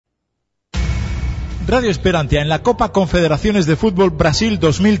Radio Esperantia en la Copa Confederaciones de Fútbol Brasil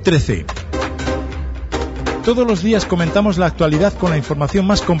 2013. Todos los días comentamos la actualidad con la información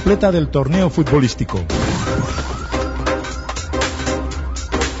más completa del torneo futbolístico.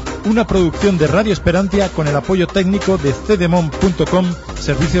 Una producción de Radio Esperantia con el apoyo técnico de cdmon.com,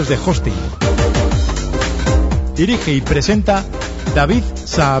 servicios de hosting. Dirige y presenta David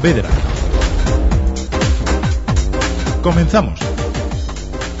Saavedra. Comenzamos.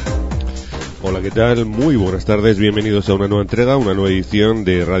 Hola, ¿qué tal? Muy buenas tardes, bienvenidos a una nueva entrega, una nueva edición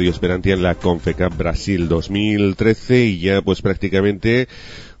de Radio Esperantia en la Confecup Brasil 2013 y ya pues prácticamente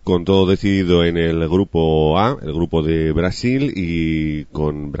con todo decidido en el grupo A, el grupo de Brasil, y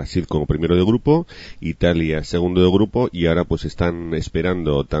con Brasil como primero de grupo, Italia segundo de grupo, y ahora pues están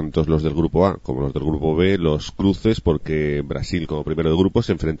esperando tantos los del grupo A como los del grupo B los cruces, porque Brasil como primero de grupo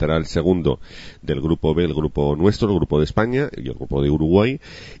se enfrentará al segundo del grupo B, el grupo nuestro, el grupo de España y el grupo de Uruguay,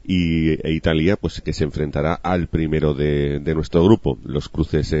 e Italia pues que se enfrentará al primero de nuestro grupo. Los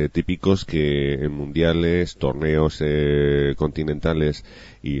cruces típicos que en mundiales, torneos continentales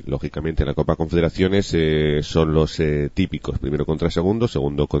y lógicamente en la Copa Confederaciones son los típicos, primero contra segundo,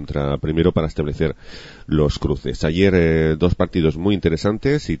 segundo contra primero, para establecer los cruces. Ayer dos partidos muy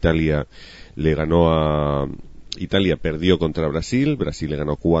interesantes. Italia perdió contra Brasil le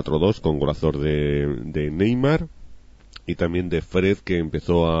ganó 4-2 con golazor de Neymar y también de Fred, que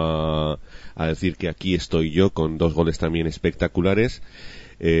empezó a decir que aquí estoy yo, con dos goles también espectaculares.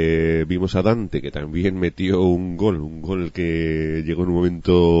 Vimos a Dante, que también metió un gol que llegó en un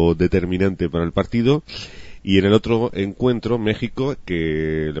momento determinante para el partido. Y en el otro encuentro, México,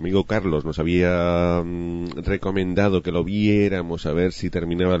 que el amigo Carlos nos había recomendado que lo viéramos, a ver si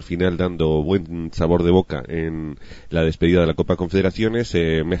terminaba al final dando buen sabor de boca en la despedida de la Copa Confederaciones.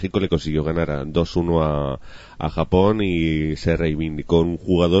 México le consiguió ganar 2-1 a Japón y se reivindicó un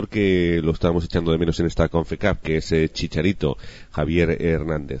jugador que lo estábamos echando de menos en esta Confecup, que es Chicharito, Javier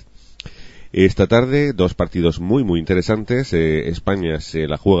Hernández. Esta tarde, dos partidos muy interesantes. España se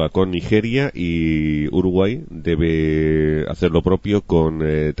la juega con Nigeria y Uruguay debe hacer lo propio con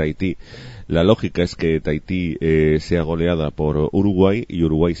Tahití. La lógica es que Tahití sea goleada por Uruguay y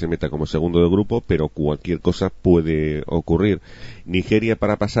Uruguay se meta como segundo de grupo, pero cualquier cosa puede ocurrir. Nigeria,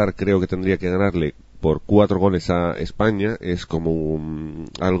 para pasar, creo que tendría que ganarle por 4 goles a España. Es como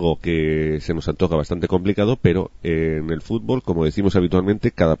algo que se nos antoja bastante complicado, pero en el fútbol, como decimos habitualmente,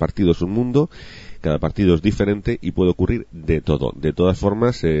 cada partido es un mundo, cada partido es diferente y puede ocurrir de todo. De todas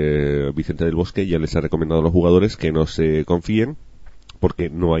formas, Vicente del Bosque ya les ha recomendado a los jugadores que no se confíen,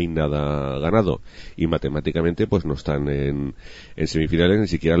 porque no hay nada ganado y matemáticamente pues no están en semifinales ni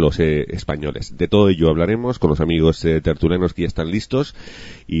siquiera los españoles. De todo ello hablaremos con los amigos tertulianos que ya están listos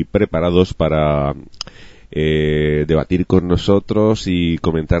y preparados para debatir con nosotros y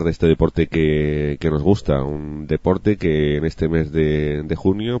comentar de este deporte que nos gusta, un deporte que en este mes de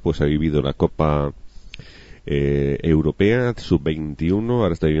junio pues ha vivido la Copa Europea Sub-21,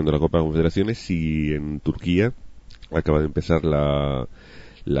 ahora está viviendo la Copa de Confederaciones, y en Turquía acaba de empezar la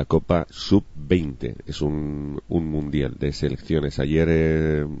Copa Sub-20. Es un mundial de selecciones.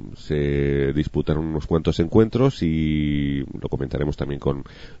 Ayer se disputaron unos cuantos encuentros y lo comentaremos también con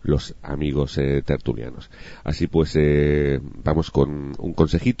los amigos tertulianos. Así pues, vamos con un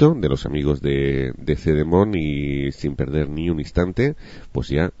consejito de los amigos de CDMON y sin perder ni un instante, pues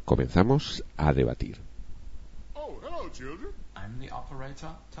ya comenzamos a debatir. Oh, hello, children. I'm the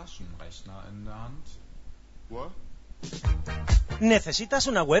operator, Taschenrechner in der Hand. What? ¿Necesitas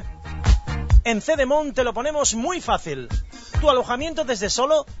una web? En CDMON te lo ponemos muy fácil. Tu alojamiento desde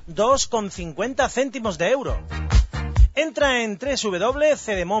solo 2,50 céntimos de euro. Entra en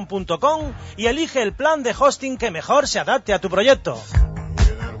www.cdmon.com y elige el plan de hosting que mejor se adapte a tu proyecto.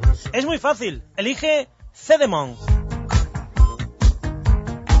 Es muy fácil, elige CDMON.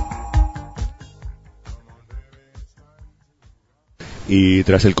 Y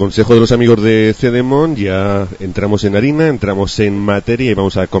tras el consejo de los amigos de CDMON ya entramos en harina, entramos en materia y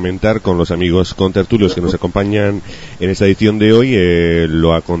vamos a comentar con los amigos contertulios que nos acompañan en esta edición de hoy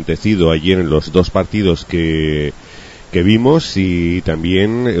lo acontecido ayer en los dos partidos que vimos, y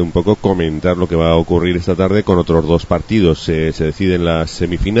también un poco comentar lo que va a ocurrir esta tarde con otros dos partidos. Se deciden las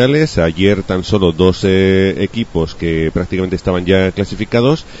semifinales. Ayer tan solo dos equipos que prácticamente estaban ya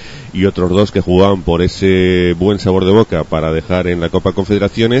clasificados y otros dos que jugaban por ese buen sabor de boca para dejar en la Copa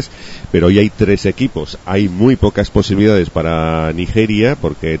Confederaciones, pero hoy hay tres equipos. Hay muy pocas posibilidades para Nigeria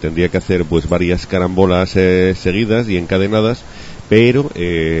porque tendría que hacer pues varias carambolas seguidas y encadenadas, pero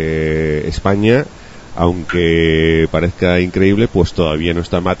España, aunque parezca increíble, pues todavía no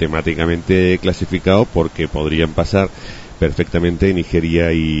está matemáticamente clasificado, porque podrían pasar perfectamente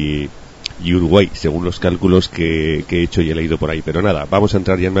Nigeria y y Uruguay, según los cálculos que he hecho y he leído por ahí. Pero nada, vamos a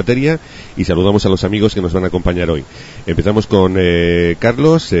entrar ya en materia y saludamos a los amigos que nos van a acompañar hoy. Empezamos con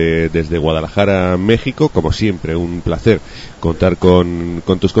Carlos, desde Guadalajara, México. Como siempre, un placer contar con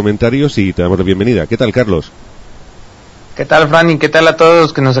tus comentarios y te damos la bienvenida. ¿Qué tal, Carlos? ¿Qué tal, Fran? ¿Y qué tal a todos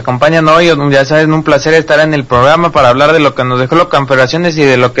los que nos acompañan hoy? Ya saben, un placer estar en el programa para hablar de lo que nos dejó las confederaciones y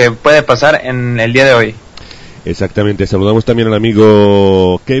de lo que puede pasar en el día de hoy. Exactamente, saludamos también al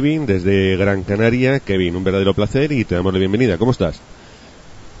amigo Kevin desde Gran Canaria. Kevin, un verdadero placer y te damos la bienvenida. ¿Cómo estás?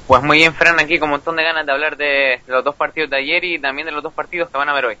 Pues muy bien, Fran, aquí con un montón de ganas de hablar de los dos partidos de ayer y también de los dos partidos que van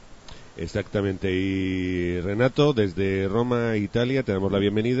a ver hoy. Exactamente, y Renato desde Roma, Italia, te damos la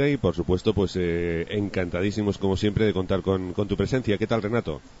bienvenida y por supuesto pues encantadísimos como siempre de contar con tu presencia. ¿Qué tal,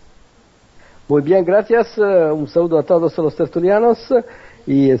 Renato? Muy bien, gracias, un saludo a todos los tertulianos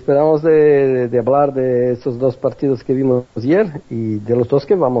y esperamos de hablar de estos dos partidos que vimos ayer y de los dos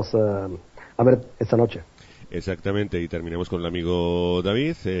que vamos a ver esta noche. Exactamente, y terminamos con el amigo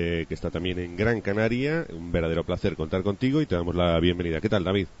David, que está también en Gran Canaria. Un verdadero placer contar contigo y te damos la bienvenida. ¿Qué tal,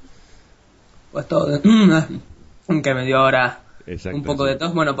 David? Pues todo, que me dio ahora un poco de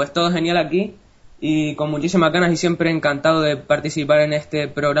tos. Bueno, pues todo genial aquí y con muchísimas ganas y siempre encantado de participar en este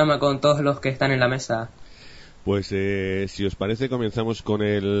programa con todos los que están en la mesa. Pues si os parece comenzamos con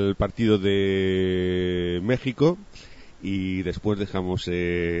el partido de México y después dejamos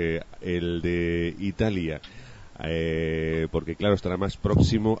el de Italia. Porque claro, estará más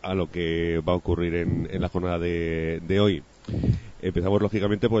próximo a lo que va a ocurrir en la jornada de hoy. Empezamos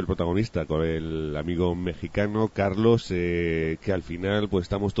lógicamente por el protagonista, con el amigo mexicano Carlos, que al final pues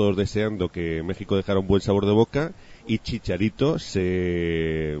estamos todos deseando que México dejara un buen sabor de boca y Chicharito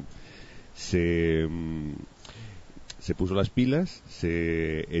se puso las pilas,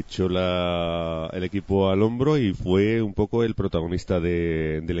 se echó el equipo al hombro y fue un poco el protagonista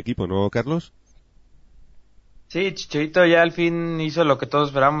del equipo, ¿no, Carlos? Sí, Chicharito ya al fin hizo lo que todos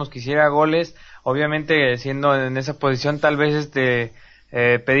esperábamos, que hiciera goles. Obviamente, siendo en esa posición, tal vez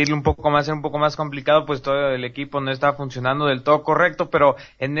pedirle un poco más, era un poco más complicado, pues todo el equipo no estaba funcionando del todo correcto, pero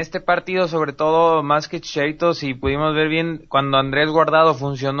en este partido, sobre todo, más que Chicharito, si pudimos ver bien, cuando Andrés Guardado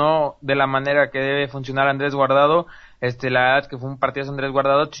funcionó de la manera que debe funcionar Andrés Guardado, la verdad que fue un partido de Andrés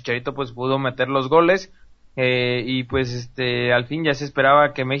Guardado, Chicharito pues pudo meter los goles. Y pues al fin ya se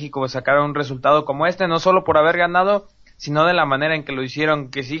esperaba que México sacara un resultado como no solo por haber ganado, sino de la manera en que lo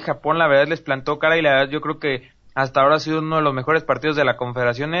hicieron, que sí, Japón la verdad les plantó cara y la verdad yo creo que hasta ahora ha sido uno de los mejores partidos de la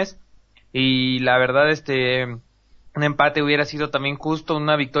Confederaciones y la verdad un empate hubiera sido también justo,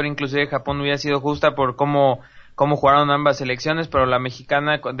 una victoria inclusive de Japón hubiera sido justa por cómo jugaron ambas selecciones, pero la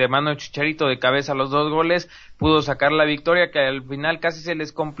mexicana de mano de Chicharito de cabeza los dos goles pudo sacar la victoria que al final casi se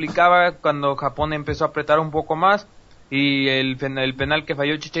les complicaba cuando Japón empezó a apretar un poco más y el penal que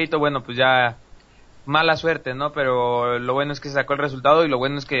falló Chicharito, bueno pues ya mala suerte, ¿no? Pero lo bueno es que se sacó el resultado y lo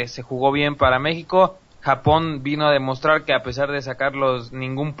bueno es que se jugó bien para México. Japón vino a demostrar que a pesar de sacarlos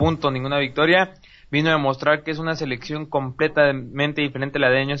ningún punto, ninguna victoria, vino a demostrar que es una selección completamente diferente a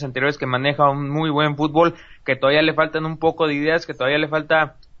la de años anteriores, que maneja un muy buen fútbol, que todavía le faltan un poco de ideas, que todavía le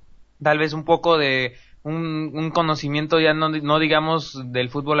falta tal vez un poco de un conocimiento ya no digamos del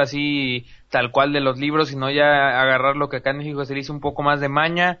fútbol así tal cual de los libros, sino ya agarrar lo que acá en México se le dice un poco más de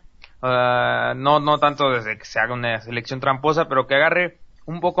maña, no tanto desde que se haga una selección tramposa, pero que agarre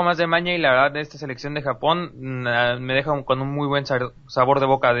un poco más de maña y la verdad de esta selección de Japón me deja con un muy buen sabor de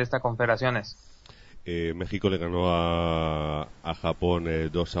boca de estas confederaciones. México le ganó a Japón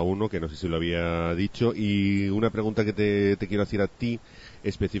 2-1, que no sé si lo había dicho. Y una pregunta que te quiero hacer a ti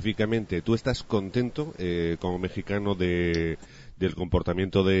específicamente. ¿Tú estás contento como mexicano del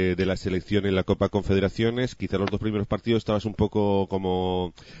comportamiento de la selección en la Copa Confederaciones? Quizá los dos primeros partidos estabas un poco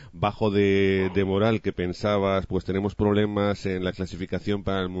como bajo de moral, que pensabas, pues tenemos problemas en la clasificación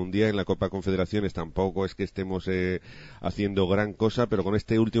para el Mundial, en la Copa Confederaciones tampoco es que estemos haciendo gran cosa, pero con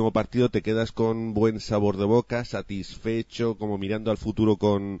este último partido te quedas con buen sabor de boca, satisfecho, como mirando al futuro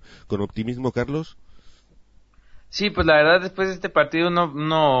con optimismo, Carlos. Sí, pues la verdad después de este partido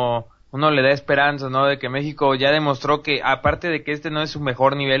uno le da esperanza, ¿no? De que México ya demostró que, aparte de que no es su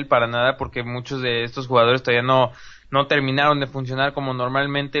mejor nivel para nada, porque muchos de estos jugadores todavía no terminaron de funcionar como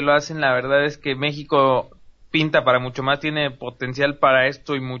normalmente lo hacen, la verdad es que México pinta para mucho más, tiene potencial para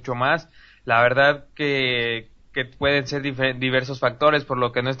esto y mucho más. La verdad que pueden ser diversos factores por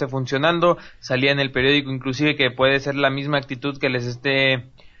lo que no esté funcionando. Salía en el periódico inclusive que puede ser la misma actitud que les esté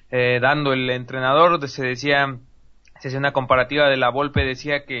dando el entrenador. Se hacía una comparativa de la Volpe,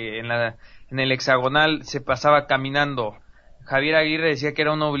 decía que en el hexagonal se pasaba caminando. Javier Aguirre decía que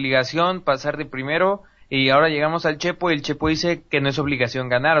era una obligación pasar de primero, y ahora llegamos al Chepo y el Chepo dice que no es obligación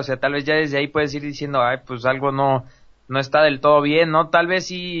ganar, o sea, tal vez ya desde ahí puedes ir diciendo, ay, pues algo no está del todo bien, ¿no? Tal vez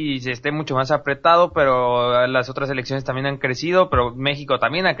sí se esté mucho más apretado, pero las otras selecciones también han crecido, pero México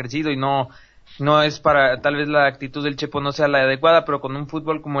también ha crecido y no es para, tal vez la actitud del Chepo no sea la adecuada, pero con un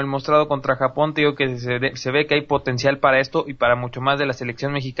fútbol como el mostrado contra Japón, te digo que se ve que hay potencial para esto y para mucho más de la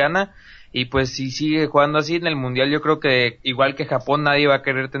selección mexicana, y pues si sigue jugando así en el Mundial, yo creo que igual que Japón, nadie va a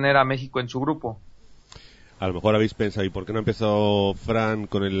querer tener a México en su grupo. A lo mejor habéis pensado, ¿y por qué no ha empezado Fran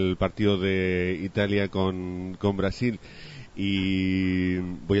con el partido de Italia con Brasil? Y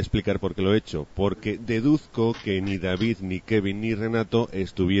voy a explicar por qué lo he hecho. Porque deduzco que ni David, ni Kevin, ni Renato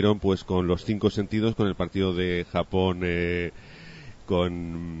estuvieron pues con los 5 sentidos con el partido de Japón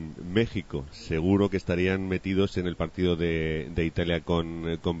con México. Seguro que estarían metidos en el partido de Italia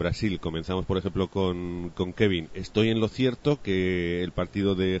con Brasil. Comenzamos, por ejemplo, con Kevin. ¿Estoy en lo cierto que el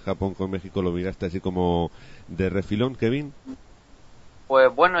partido de Japón con México lo miraste así como de refilón, Kevin?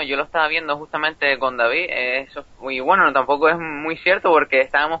 Pues bueno, yo lo estaba viendo justamente con David, eso, y bueno, tampoco es muy cierto porque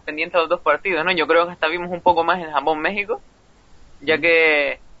estábamos pendientes de los dos partidos, ¿no? Yo creo que hasta vimos un poco más el Japón-México, ya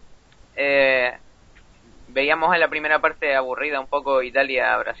que veíamos en la primera parte aburrida un poco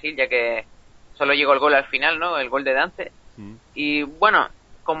Italia-Brasil, ya que solo llegó el gol al final, ¿no? El gol de Dante. Y bueno,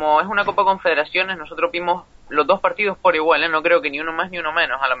 como es una Copa Confederaciones, nosotros vimos los dos partidos por igual, ¿eh? No creo que ni uno más ni uno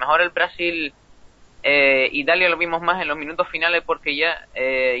menos. A lo mejor el Brasil... Italia lo vimos más en los minutos finales porque ya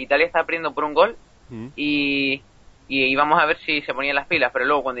Italia estaba perdiendo por un gol y íbamos a ver si se ponían las pilas, pero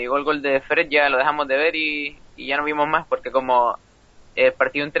luego cuando llegó el gol de Fred ya lo dejamos de ver y ya no vimos más porque como el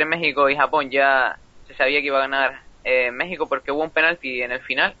partido entre México y Japón ya se sabía que iba a ganar México porque hubo un penalti en el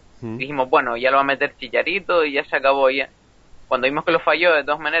final, dijimos bueno, ya lo va a meter Chicharito y ya se acabó ya. Cuando vimos que lo falló, de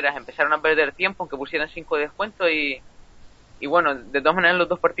todas maneras empezaron a perder tiempo, aunque pusieran 5 de descuento y bueno, de todas maneras los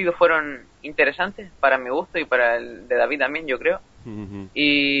dos partidos fueron interesantes para mi gusto y para el de David también, yo creo.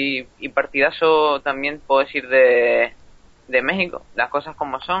 Y partidazo también puedo decir de México, las cosas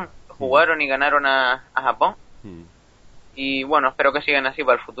como son, jugaron y ganaron a Japón. Y bueno, espero que sigan así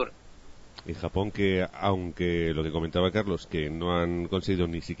para el futuro. Y Japón que, aunque lo que comentaba Carlos, que no han conseguido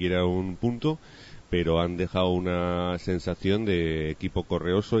ni siquiera un punto, pero han dejado una sensación de equipo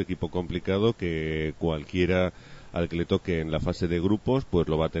correoso, equipo complicado, que cualquiera al que le toque en la fase de grupos pues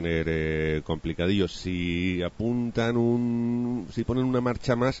lo va a tener complicadillo. Si ponen una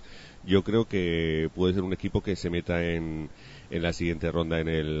marcha más, yo creo que puede ser un equipo que se meta en la siguiente ronda en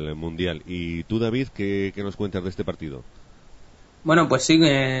el Mundial. Y tú, David, ¿qué nos cuentas de este partido? Bueno, pues sí,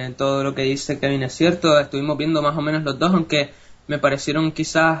 todo lo que dice Kevin es cierto. Estuvimos viendo más o menos los dos, aunque me parecieron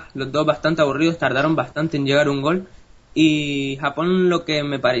quizás los dos bastante aburridos, tardaron bastante en llegar a un gol. Y Japón, lo que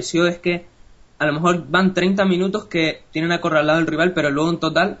me pareció es que a lo mejor van 30 minutos que tienen acorralado al rival, pero luego en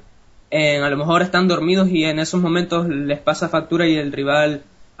total a lo mejor están dormidos y en esos momentos les pasa factura y el rival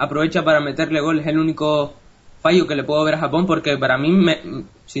aprovecha para meterle gol. Es el único fallo que le puedo ver a Japón, porque para mí,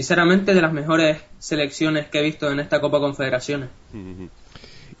 sinceramente, de las mejores selecciones que he visto en esta Copa Confederaciones.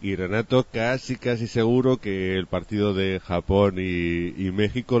 Y Renato, casi seguro que el partido de Japón y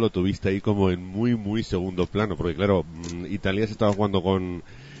México lo tuviste ahí como en muy, muy segundo plano, porque claro, Italia se estaba jugando con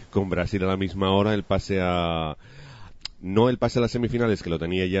Brasil a la misma hora no el pase a las semifinales, que lo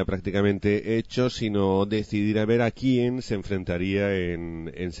tenía ya prácticamente hecho, sino decidir a ver a quién se enfrentaría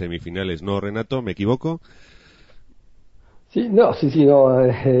en semifinales. ¿No, Renato? ¿Me equivoco? Sí, no.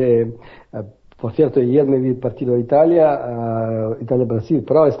 Por cierto, ayer me vi el partido de Italia-Brasil,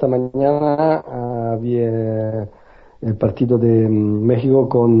 pero esta mañana vi el partido de México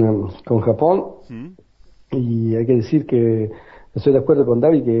con Japón. Y hay que decir que estoy de acuerdo con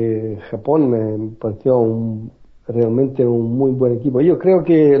David que Japón me pareció realmente un muy buen equipo. Yo creo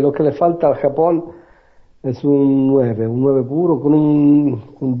que lo que le falta al Japón es un 9 puro, con un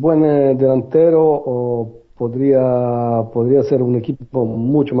buen delantero, o podría ser un equipo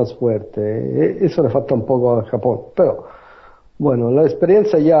mucho más fuerte. Eso le falta un poco al Japón, pero bueno, la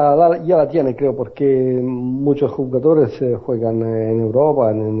experiencia ya la tiene, creo, porque muchos jugadores juegan en Europa,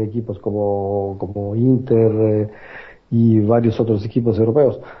 en equipos como Inter, y varios otros equipos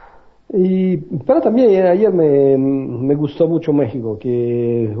europeos. Pero también ayer me gustó mucho México,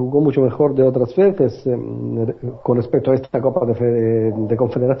 que jugó mucho mejor de otras veces con respecto a esta Copa de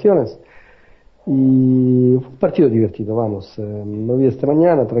Confederaciones. Y fue un partido divertido, vamos. Lo vi esta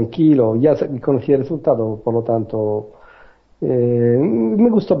mañana, tranquilo, ya conocí el resultado, por lo tanto me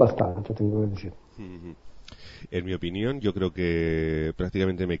gustó bastante, tengo que decir. En mi opinión, yo creo que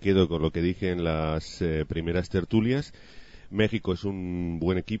prácticamente me quedo con lo que dije en las primeras tertulias. México es un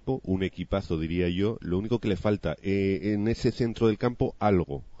buen equipo, un equipazo diría yo. Lo único que le falta en ese centro del campo,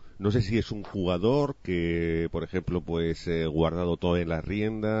 algo. No sé si es un jugador que, por ejemplo, pues guardado todo en las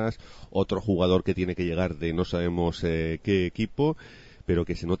riendas, otro jugador que tiene que llegar de no sabemos qué equipo, pero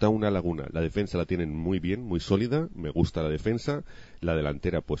que se nota una laguna. La defensa la tienen muy bien, muy sólida, me gusta la defensa. La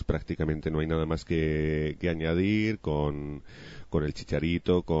delantera, pues prácticamente no hay nada más que añadir con el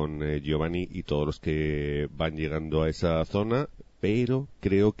Chicharito, con Giovanni y todos los que van llegando a esa zona, pero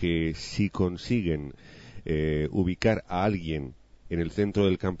creo que si consiguen ubicar a alguien en el centro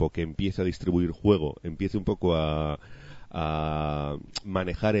del campo que empiece a distribuir juego, empiece un poco a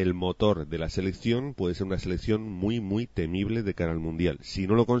manejar el motor de la selección, puede ser una selección muy muy temible de cara al Mundial. Si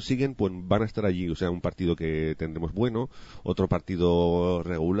no lo consiguen, pues van a estar allí, o sea, un partido que tendremos bueno, otro partido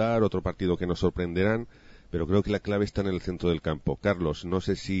regular, otro partido que nos sorprenderán, pero creo que la clave está en el centro del campo. Carlos, no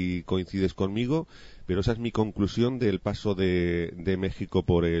sé si coincides conmigo, pero esa es mi conclusión del paso de México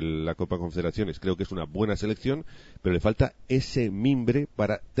por la Copa Confederaciones. Creo que es una buena selección, pero le falta ese mimbre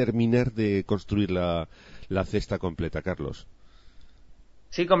para terminar de construir la cesta completa, Carlos.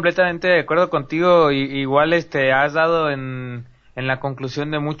 Sí, completamente de acuerdo contigo. Igual has dado en la conclusión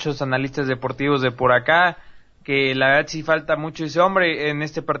de muchos analistas deportivos de por acá, que la verdad sí falta mucho ese hombre. En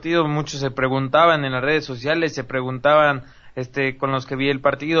este partido muchos se preguntaban en las redes sociales, se preguntaban con los que vi el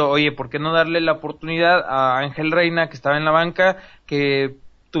partido, oye, ¿por qué no darle la oportunidad a Ángel Reina, que estaba en la banca, que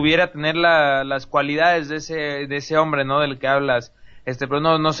tuviera tener las cualidades de ese hombre, ¿no?, del que hablas? Pero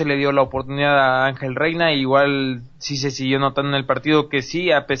no se le dio la oportunidad a Ángel Reina. Igual sí se siguió notando en el partido que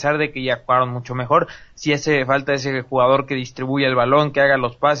sí, a pesar de que ya jugaron mucho mejor, sí hace falta ese jugador que distribuya el balón, que haga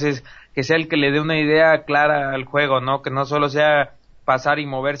los pases, que sea el que le dé una idea clara al juego, ¿no? Que no solo sea pasar y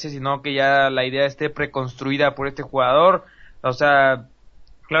moverse, sino que ya la idea esté preconstruida por este jugador. O sea,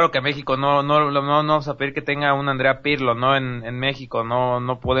 claro que a México no vamos a pedir que tenga un Andrea Pirlo, ¿no? En México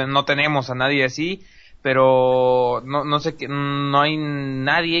no tenemos a nadie así, pero no sé, que no hay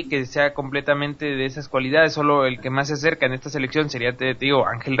nadie que sea completamente de esas cualidades. Solo el que más se acerca en esta selección sería, te digo,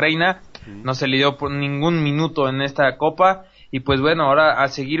 Ángel Reina. No se le dio por ningún minuto en esta Copa, y pues bueno, ahora a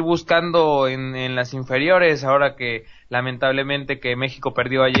seguir buscando en las inferiores, ahora que lamentablemente que México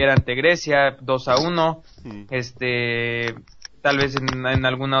perdió ayer ante Grecia 2-1, tal vez en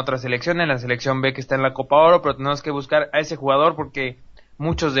alguna otra selección, en la selección B que está en la Copa Oro, pero tenemos que buscar a ese jugador, porque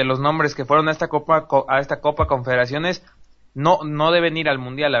muchos de los nombres que fueron a esta Copa Confederaciones no deben ir al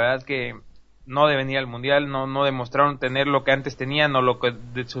Mundial. La verdad es que no deben ir al Mundial, no demostraron tener lo que antes tenían o lo que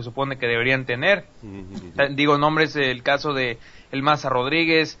se supone que deberían tener. Digo nombres, el caso de El Maza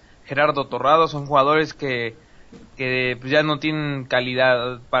Rodríguez, Gerardo Torrado, son jugadores que pues ya no tienen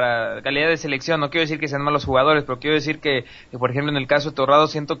calidad de selección. No quiero decir que sean malos jugadores, pero quiero decir que por ejemplo en el caso de Torrado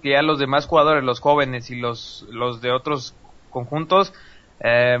siento que ya los demás jugadores, los jóvenes y los de otros conjuntos,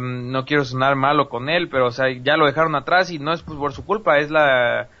 no quiero sonar malo con él, pero o sea, ya lo dejaron atrás, y no es pues por su culpa, es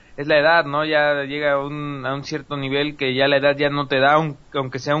la edad, ¿no? Ya llega a un cierto nivel que ya la edad ya no te da,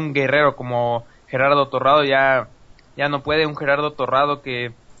 aunque sea un guerrero como Gerardo Torrado, ya no puede. Un Gerardo Torrado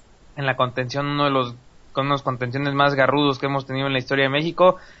que en la contención, con unos contenciones más garrudos que hemos tenido en la historia de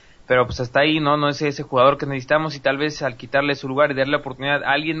México, pero pues hasta ahí no es ese jugador que necesitamos, y tal vez al quitarle su lugar y darle la oportunidad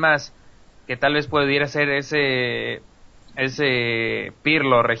a alguien más que tal vez pudiera ser ese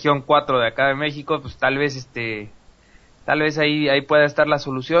Pirlo, región 4 de acá de México, pues tal vez ahí pueda estar la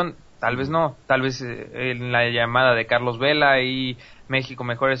solución. Tal vez no, tal vez en la llamada de Carlos Vela y México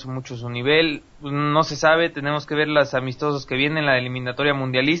mejore mucho su nivel, no se sabe. Tenemos que ver las amistosos que vienen, la eliminatoria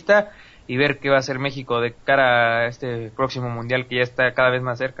mundialista, y ver qué va a hacer México de cara a este próximo mundial que ya está cada vez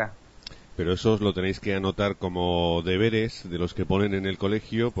más cerca. Pero eso os lo tenéis que anotar como deberes de los que ponen en el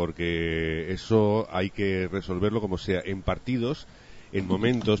colegio, porque eso hay que resolverlo como sea. En partidos, en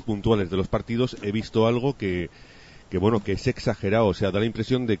momentos puntuales de los partidos, he visto algo que es exagerado. O sea, da la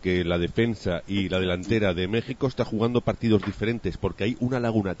impresión de que la defensa y la delantera de México está jugando partidos diferentes, porque hay una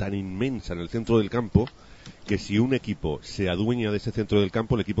laguna tan inmensa en el centro del campo que si un equipo se adueña de ese centro del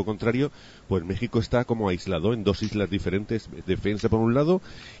campo, el equipo contrario, pues México está como aislado en dos islas diferentes, defensa por un lado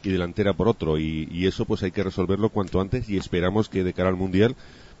y delantera por otro, y eso pues hay que resolverlo cuanto antes, y esperamos que de cara al Mundial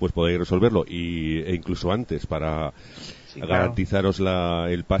pues podáis resolverlo, e incluso antes, para garantizaros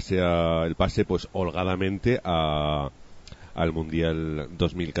el pase pues holgadamente al Mundial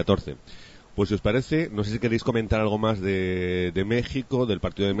 2014. Pues si os parece, no sé si queréis comentar algo más de México, del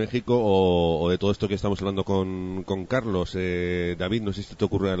partido de México, o de todo esto que estamos hablando con Carlos. David, no sé si te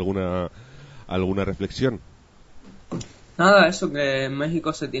ocurre alguna reflexión. Nada, eso, que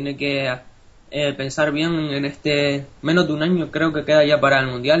México se tiene que pensar bien en menos de un año, creo que queda ya para el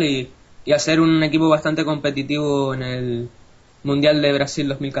Mundial, y hacer un equipo bastante competitivo en el Mundial de Brasil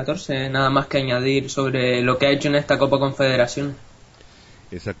 2014. Nada más que añadir sobre lo que ha hecho en esta Copa Confederación.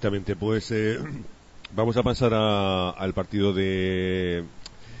 Exactamente, pues vamos a pasar al partido de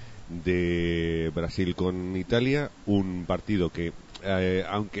Brasil con Italia, un partido que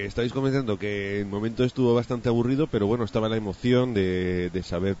aunque estáis comentando que en momento estuvo bastante aburrido, pero bueno, estaba la emoción de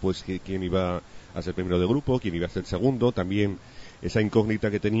saber pues quién iba a ser primero de grupo, quién iba a ser segundo, también esa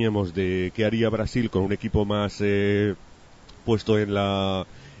incógnita que teníamos de qué haría Brasil con un equipo más puesto en la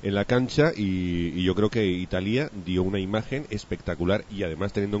cancha, y yo creo que Italia dio una imagen espectacular, y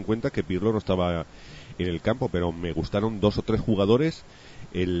además teniendo en cuenta que Pirlo no estaba en el campo, pero me gustaron 2 o 3 jugadores.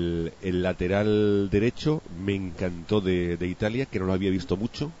 El lateral derecho me encantó de Italia, que no lo había visto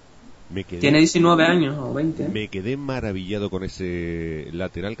mucho. Tiene 19 años o 20. Me quedé maravillado con ese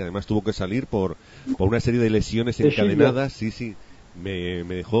lateral, que además tuvo que salir por una serie de lesiones encadenadas. Sí, me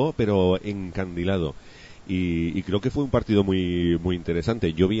dejó pero encandilado. Y creo que fue un partido muy muy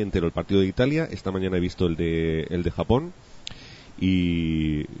interesante. Yo vi entero el partido de Italia, esta mañana he visto el de Japón,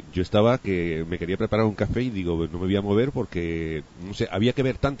 y yo estaba que me quería preparar un café y digo, no me voy a mover porque, no sé, había que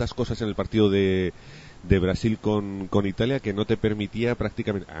ver tantas cosas en el partido de Brasil con Italia que no te permitía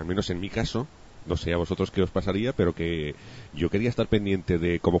prácticamente, al menos en mi caso, no sé a vosotros qué os pasaría, pero que yo quería estar pendiente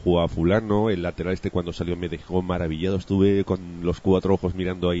de cómo jugaba fulano, el lateral cuando salió me dejó maravillado, estuve con los 4 ojos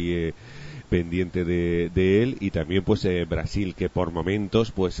mirando ahí pendiente de él, y también pues Brasil, que por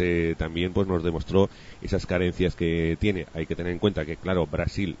momentos pues también pues nos demostró esas carencias que tiene. Hay que tener en cuenta que claro,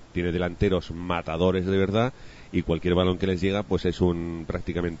 Brasil tiene delanteros matadores de verdad, y cualquier balón que les llega pues es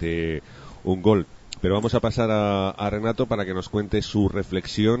prácticamente un gol. Pero vamos a pasar a Renato para que nos cuente su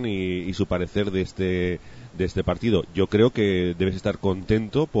reflexión y su parecer de este partido. Yo creo que debes estar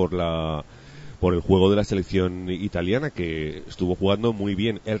contento por el juego de la selección italiana, que estuvo jugando muy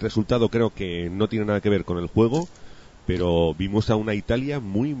bien. El resultado creo que no tiene nada que ver con el juego, pero vimos a una Italia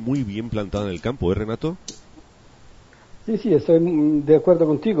muy muy bien plantada en el campo, ¿eh, Renato? Sí, estoy de acuerdo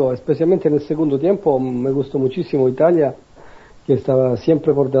contigo, especialmente en el segundo tiempo me gustó muchísimo Italia, que estaba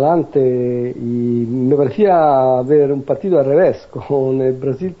siempre por delante, y me parecía ver un partido al revés, con el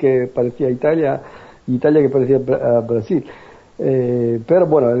Brasil que parecía Italia que parecía Brasil. Pero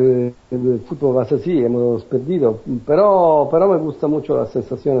bueno, el fútbol va así, hemos perdido, pero me gustan mucho las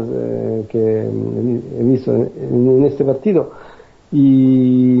sensaciones que he visto en este partido,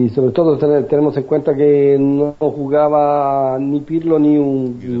 y sobre todo tenemos en cuenta que no jugaba ni Pirlo ni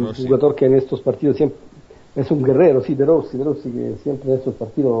un jugador que en estos partidos siempre es un guerrero, De Rossi que siempre en estos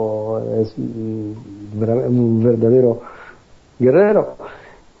partidos es un verdadero guerrero.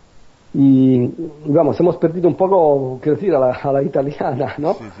 Y vamos, hemos perdido un poco, quiero decir, a la italiana,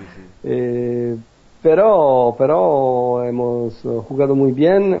 ¿no? Sí. Pero hemos jugado muy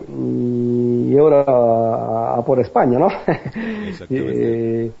bien, y ahora a por España, ¿no?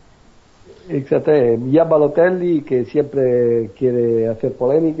 Exactamente. Exacto. Ya Balotelli, que siempre quiere hacer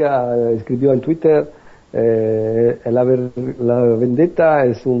polémica, escribió en Twitter, la vendetta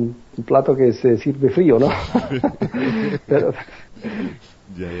es un plato que se sirve frío, ¿no?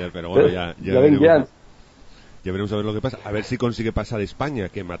 pero bueno, ya veremos a ver lo que pasa, a ver si consigue pasar a España,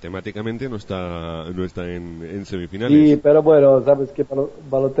 que matemáticamente no está en semifinales. Sí, pero bueno, sabes que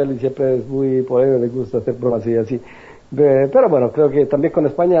Balotelli siempre es muy polémico, le gusta hacer bromas y así. Pero bueno, creo que también con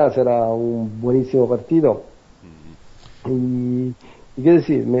España será un buenísimo partido. Y qué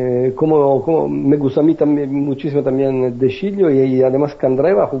decir, como me gusta a mí también muchísimo también De Sciglio, y además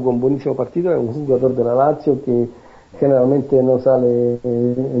Candreva jugó un buenísimo partido, es un jugador de la Lazio que generalmente no sale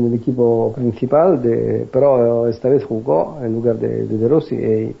en el equipo principal, pero esta vez jugó en lugar de Rossi,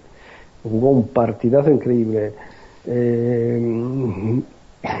 y jugó un partidazo increíble.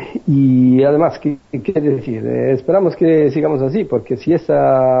 Y además, ¿qué decir? Esperamos que sigamos así, porque si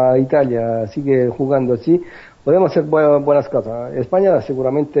esa Italia sigue jugando así, podemos hacer buenas cosas. España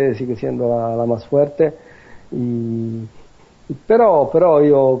seguramente sigue siendo la más fuerte, pero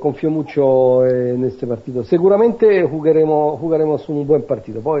yo confío mucho en este partido. Seguramente jugaremos un buen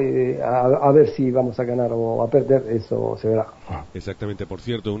partido. Voy a ver si vamos a ganar o a perder, eso se verá. Exactamente. Por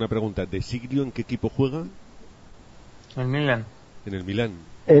cierto, una pregunta. ¿De Sciglio en qué equipo juega? En Milan. En el Milan.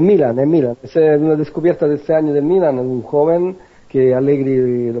 En Milan. Es una descubierta de este año del Milan, un joven que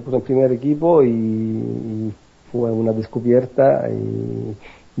Allegri lo puso en primer equipo, y fue una descubierta,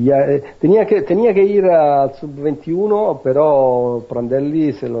 y ya, tenía que ir al sub-21, pero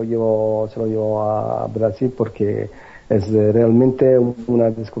Prandelli se lo llevó a Brasil, porque es realmente una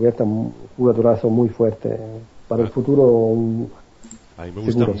descubierta, un jugadorazo muy fuerte para el futuro. A mí me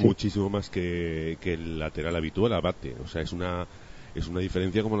gusta muchísimo más que el lateral habitual, Abate. O sea, es una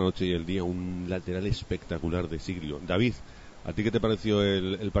diferencia como la noche y el día. Un lateral espectacular de Sciglio. David, ¿A ti qué te pareció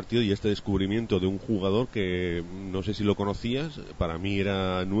el partido y este descubrimiento de un jugador que no sé si lo conocías? Para mí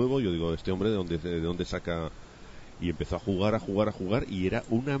era nuevo. Yo digo, este hombre de dónde saca, y empezó a jugar y era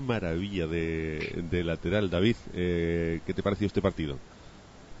una maravilla de lateral. David, ¿qué te pareció este partido?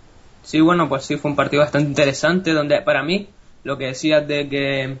 Sí, bueno, pues sí, fue un partido bastante interesante, donde para mí, lo que decías de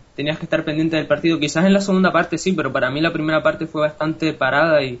que tenías que estar pendiente del partido, quizás en la segunda parte sí, pero para mí la primera parte fue bastante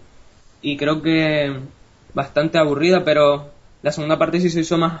parada y creo que bastante aburrida, pero la segunda parte sí se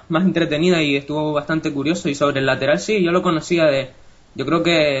hizo más entretenida y estuvo bastante curioso. Y sobre el lateral sí, yo lo conocía yo creo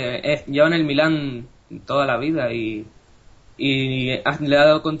que lleva en el Milán toda la vida y le ha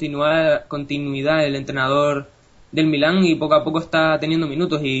dado continuidad el entrenador del Milán y poco a poco está teniendo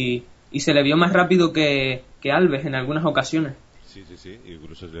minutos y se le vio más rápido que Alves en algunas ocasiones. Sí,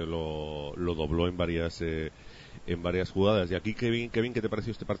 incluso lo dobló en varias jugadas. Y aquí, Kevin, ¿qué te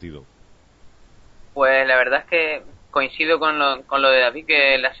pareció este partido? Pues la verdad es que coincido con lo de David,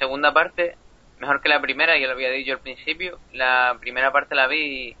 que la segunda parte, mejor que la primera, ya lo había dicho al principio. La primera parte la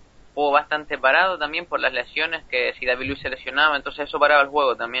vi, jugó bastante parado también por las lesiones, que si David Luiz se lesionaba, entonces eso paraba el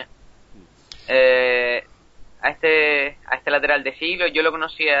juego también. A este lateral de siglo yo lo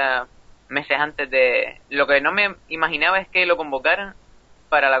conocía meses antes de... Lo que no me imaginaba es que lo convocaran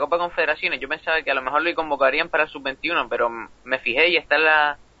para la Copa Confederaciones. Yo pensaba que a lo mejor lo convocarían para el Sub-21, pero me fijé y está en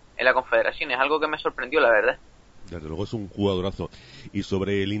la Confederación. Es algo que me sorprendió, la verdad. Desde luego es un jugadorazo. Y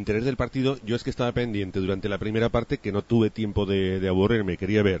sobre el interés del partido, yo es que estaba pendiente durante la primera parte, que no tuve tiempo de aburrirme.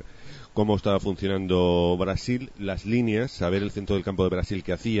 Quería ver cómo estaba funcionando Brasil, las líneas, saber el centro del campo de Brasil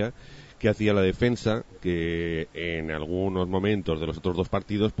que hacía la defensa, que en algunos momentos de los otros dos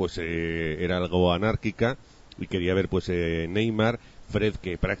partidos pues era algo anárquica, y quería ver pues Neymar, Fred,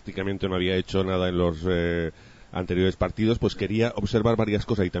 que prácticamente no había hecho nada en los anteriores partidos, pues quería observar varias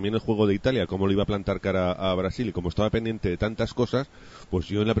cosas, y también el juego de Italia, cómo le iba a plantar cara a Brasil, y como estaba pendiente de tantas cosas, pues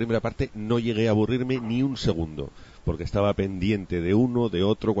yo en la primera parte no llegué a aburrirme ni un segundo, porque estaba pendiente de uno, de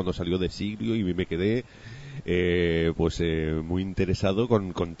otro, cuando salió de Sirio, y me quedé muy interesado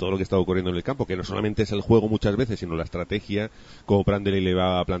con todo lo que estaba ocurriendo en el campo, que no solamente es el juego muchas veces, sino la estrategia, cómo Prandelli le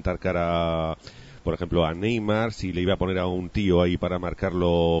va a plantar cara, por ejemplo, a Neymar, si le iba a poner a un tío ahí para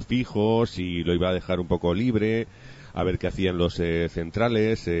marcarlo fijo, si lo iba a dejar un poco libre, a ver qué hacían los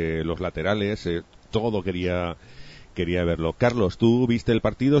centrales, los laterales, todo quería verlo. Carlos, tú viste el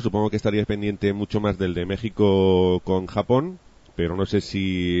partido, supongo que estarías pendiente mucho más del de México con Japón, pero no sé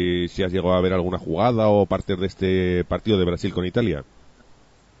si has llegado a ver alguna jugada o parte de este partido de Brasil con Italia.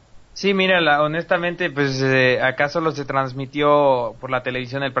 Sí, mira, honestamente, pues acá solo se transmitió por la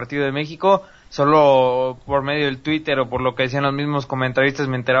televisión el partido de México, solo por medio del Twitter o por lo que decían los mismos comentaristas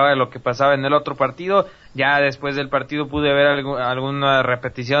me enteraba de lo que pasaba en el otro partido. Ya después del partido pude ver algunas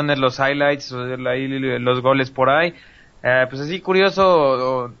repeticiones, los highlights, los goles por ahí. Pues así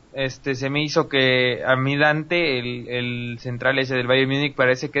curioso, se me hizo que a mí Dante, el central ese del Bayern Múnich,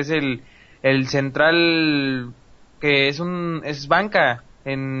 parece que es el central que es banca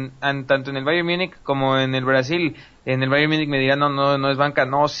tanto en el Bayern Múnich como en el Brasil. En el Bayern Múnich me dirán no es banca,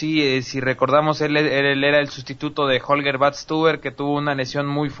 no, sí, si recordamos él era el sustituto de Holger Badstuber, que tuvo una lesión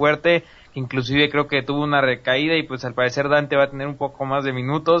muy fuerte, que inclusive creo que tuvo una recaída, y pues al parecer Dante va a tener un poco más de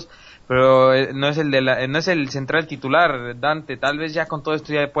minutos, pero no es el central titular Dante. Tal vez ya con todo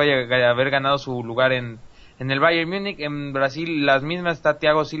esto ya puede haber ganado su lugar en el Bayern Múnich. En Brasil las mismas está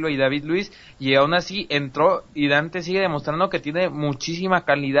Thiago Silva y David Luiz, y aún así entró, y Dante sigue demostrando que tiene muchísima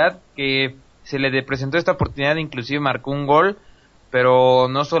calidad, que se le presentó esta oportunidad, inclusive marcó un gol, pero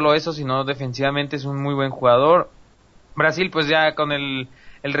no solo eso, sino defensivamente es un muy buen jugador. Brasil pues ya con el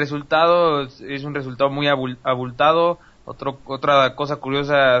resultado es un resultado muy abultado. Otra cosa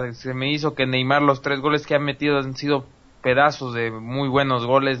curiosa se me hizo que Neymar, los 3 goles que ha metido han sido pedazos de muy buenos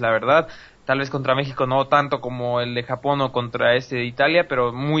goles, la verdad. Tal vez contra México no tanto como el de Japón o contra de Italia,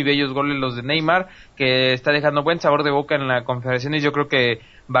 pero muy bellos goles los de Neymar, que está dejando buen sabor de boca en la Confederaciones. Yo creo que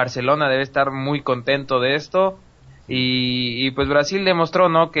Barcelona debe estar muy contento de esto, y pues Brasil demostró,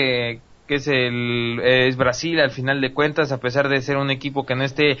 ¿no?, que es Brasil al final de cuentas, a pesar de ser un equipo que no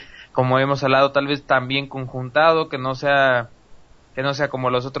esté, como hemos hablado, tal vez tan bien conjuntado, que no sea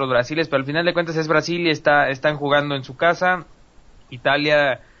como los otros Brasiles, pero al final de cuentas es Brasil y están jugando en su casa.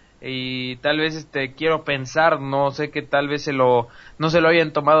 Italia, y tal vez quiero pensar, no sé, que tal vez no se lo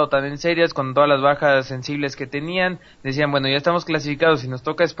hayan tomado tan en serias con todas las bajas sensibles que tenían. Decían, bueno, ya estamos clasificados, si nos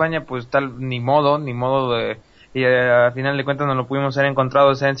toca España, pues ni modo y al final de cuentas no lo pudimos haber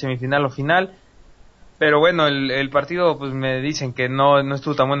encontrado, sea en semifinal o final. Pero bueno, el partido, pues me dicen que no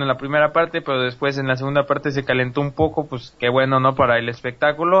estuvo tan bueno en la primera parte, pero después en la segunda parte se calentó un poco, pues qué bueno, ¿no? Para el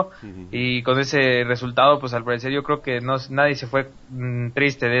espectáculo. Y con ese resultado, pues al parecer yo creo que nadie se fue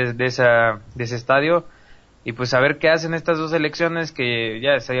triste de ese estadio. Y pues a ver qué hacen estas dos selecciones que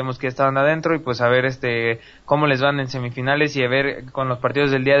ya sabíamos que estaban adentro, y pues a ver cómo les van en semifinales, y a ver con los partidos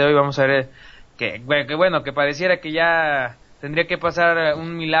del día de hoy vamos a ver que pareciera que ya tendría que pasar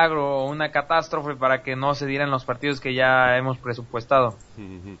un milagro o una catástrofe para que no se dieran los partidos que ya hemos presupuestado.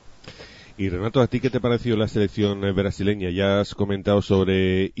 Y Renato, ¿a ti qué te pareció la selección brasileña? Ya has comentado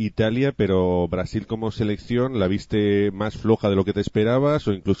sobre Italia, pero Brasil como selección, ¿la viste más floja de lo que te esperabas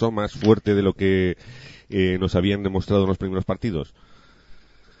o incluso más fuerte de lo que nos habían demostrado en los primeros partidos?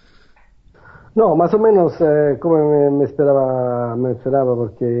 No, más o menos como me esperaba,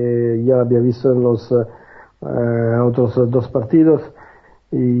 porque ya había visto en los otros dos partidos,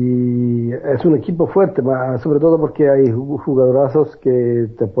 y es un equipo fuerte, sobre todo porque hay jugadorazos que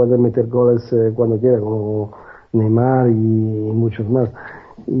te pueden meter goles cuando quieran, como Neymar y muchos más.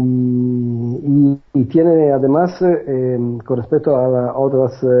 Y tiene además, con respecto a las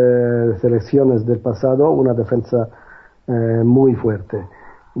otras selecciones del pasado, una defensa muy fuerte.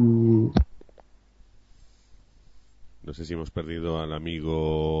 No sé si hemos perdido al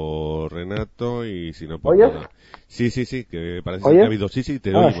amigo Renato, y si no, pues ¿Oyes? nada. Sí, que parece ¿Oyes? que ha habido. Sí,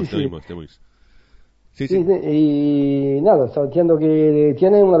 te oímos, sí. te oímos. Sí, y nada, estaba diciendo que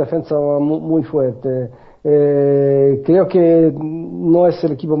tiene una defensa muy fuerte. Creo que no es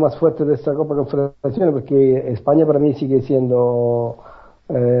el equipo más fuerte de esta Copa Confederaciones, porque España para mí sigue siendo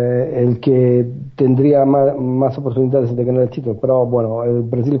el que tendría más oportunidades de ganar el título, pero bueno, el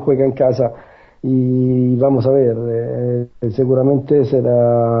Brasil juega en casa y vamos a ver, seguramente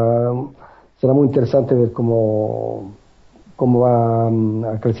será muy interesante ver cómo va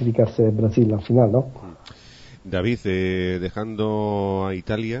a clasificarse Brasil al final, ¿no? David, dejando a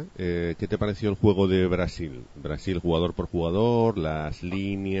Italia, ¿qué te pareció el juego de Brasil? Brasil jugador por jugador, las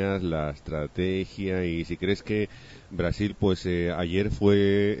líneas, la estrategia, y si crees que Brasil, pues ayer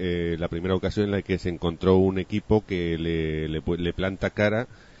fue la primera ocasión en la que se encontró un equipo que le planta cara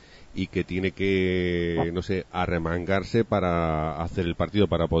y que tiene que, no sé, arremangarse para hacer el partido,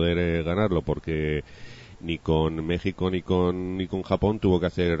 para poder ganarlo, porque ni con México ni con Japón tuvo que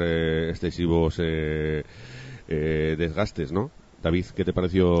hacer excesivos desgastes, ¿no? David, ¿qué te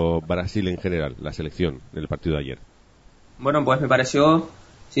pareció Brasil en general, la selección, del partido de ayer? Bueno, pues me pareció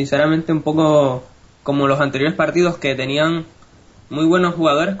sinceramente un poco como los anteriores partidos, que tenían muy buenos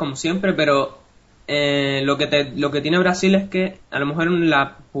jugadores como siempre, pero lo que tiene Brasil es que a lo mejor en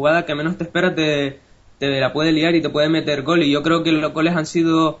la jugada que menos te esperas te la puede liar y te puede meter gol, y yo creo que los goles han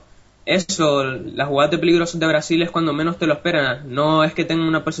sido eso. Las jugadas de peligrosos de Brasil es cuando menos te lo esperan, no es que tengan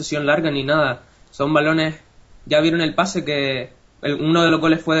una posesión larga ni nada, son balones. Ya vieron el pase que uno de los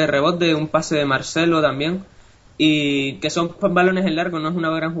goles fue de rebote, un pase de Marcelo también, y que son balones en largo, no es una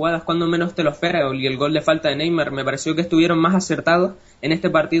gran jugada, es cuando menos te lo esperas. Y el gol de falta de Neymar, me pareció que estuvieron más acertados en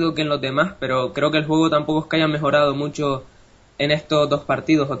este partido que en los demás, pero creo que el juego tampoco es que haya mejorado mucho en estos dos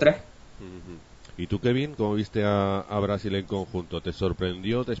partidos o tres. ¿Y tú, Kevin, cómo viste a Brasil en conjunto? ¿Te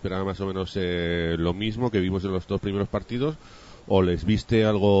sorprendió? ¿Te esperaba más o menos lo mismo que vimos en los dos primeros partidos? ¿O les viste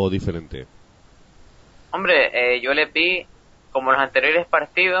algo diferente? Hombre, yo les vi como los anteriores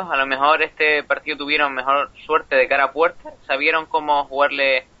partidos. A lo mejor este partido tuvieron mejor suerte de cara a puerta, sabieron cómo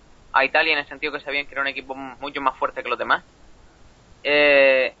jugarle a Italia, en el sentido que sabían que era un equipo mucho más fuerte que los demás.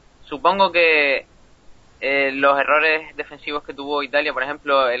 Supongo que los errores defensivos que tuvo Italia, por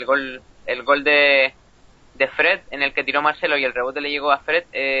ejemplo, el gol de Fred, en el que tiró Marcelo y el rebote le llegó a Fred,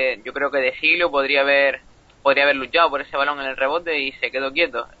 yo creo que De Giglio podría haber luchado por ese balón en el rebote y se quedó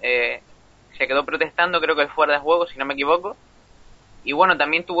quieto. Se quedó protestando, creo que fuera de juego, si no me equivoco. Y bueno,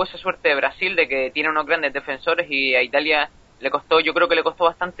 también tuvo esa suerte de Brasil de que tiene unos grandes defensores, y a Italia yo creo que le costó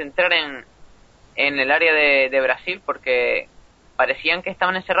bastante entrar en el área de Brasil, porque parecían que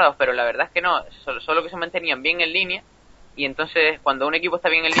estaban encerrados, pero la verdad es que no, solo que se mantenían bien en línea. Y entonces cuando un equipo está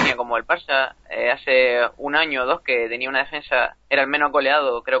bien en línea, como el Barça hace un año o dos, que tenía una defensa, era el menos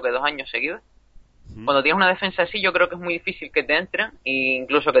goleado creo que 2 años seguidos, cuando tienes una defensa así, yo creo que es muy difícil que te entren e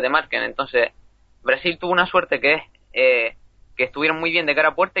incluso que te marquen. Entonces Brasil tuvo una suerte que es que estuvieron muy bien de cara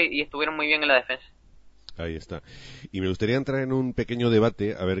a puerta y estuvieron muy bien en la defensa. Ahí está. Y me gustaría entrar en un pequeño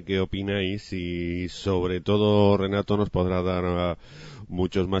debate, a ver qué opináis, y sobre todo Renato nos podrá dar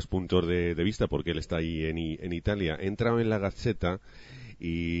muchos más puntos de vista, porque él está ahí en Italia. He entrado en la Gazzetta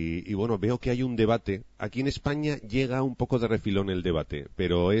Y bueno, veo que hay un debate. Aquí en España llega un poco de refilón el debate,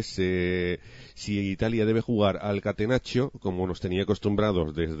 pero es si Italia debe jugar al catenaccio, como nos tenía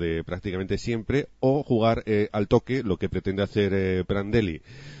acostumbrados desde prácticamente siempre, o jugar al toque, lo que pretende hacer Prandelli.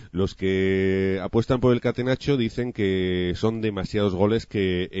 Los que apuestan por el catenaccio dicen que son demasiados goles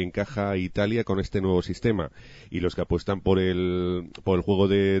que encaja Italia con este nuevo sistema, y los que apuestan por el juego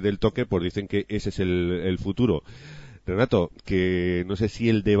del toque, pues dicen que ese es el futuro. Renato, que no sé si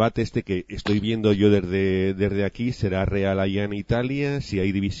el debate que estoy viendo yo desde aquí será real allá en Italia, si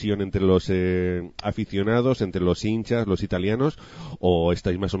hay división entre los aficionados, entre los hinchas, los italianos, o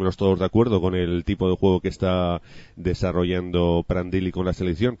estáis más o menos todos de acuerdo con el tipo de juego que está desarrollando Prandelli con la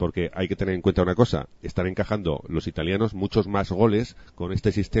selección, porque hay que tener en cuenta una cosa: están encajando los italianos muchos más goles con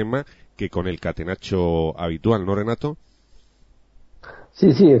este sistema que con el catenaccio habitual, ¿no, Renato?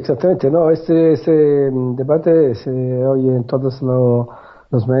 Sí, sí, exactamente. No, este debate se oye en todos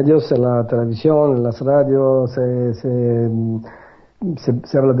los medios, en la televisión, en las radios, se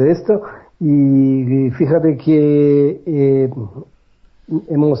habla de esto. Y fíjate que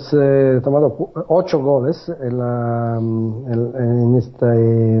hemos tomado 8 goles en esta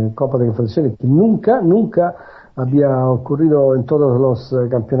Copa de Confederaciones, que nunca había ocurrido en todos los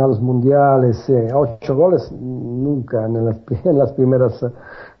campeonatos mundiales. 8 goles nunca en las primeras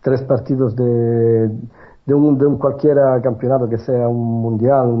 3 partidos de un cualquiera campeonato, que sea un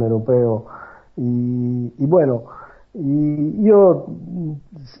mundial, un europeo. Y bueno, y yo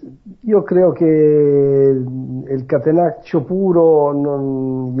creo que el catenaccio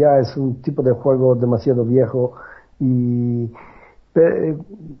puro ya es un tipo de juego demasiado viejo, y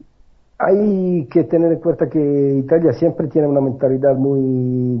hay que tener en cuenta que Italia siempre tiene una mentalidad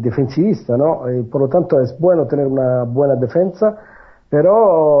muy defensivista, ¿no? Por lo tanto es bueno tener una buena defensa,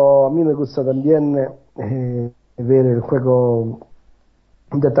 pero a mí me gusta también ver el juego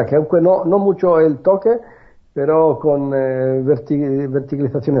de ataque, aunque no mucho el toque, pero con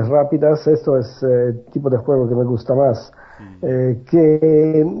verticalizaciones rápidas. Esto es el tipo de juego que me gusta más,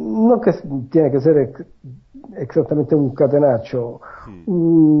 que no que tiene que ser exactamente un catenaccio.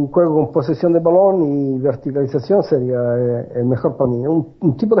 Un juego con posesión de balón y verticalización sería el mejor para mí.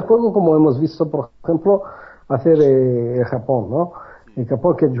 Un tipo de juego como hemos visto, por ejemplo, hacer el Japón, ¿no? El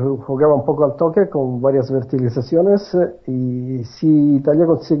Japón, que jugaba un poco al toque con varias verticalizaciones, y si Italia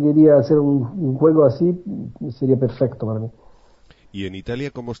conseguiría hacer un juego así, sería perfecto para mí. ¿Y en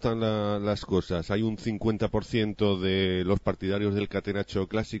Italia cómo están las cosas? ¿Hay un 50% de los partidarios del catenaccio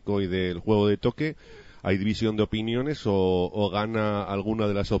clásico y del juego de toque? ¿Hay división de opiniones o gana alguna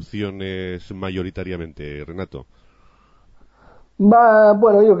de las opciones mayoritariamente, Renato?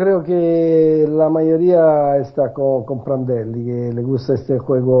 Bueno, yo creo que la mayoría está con Prandelli, que le gusta este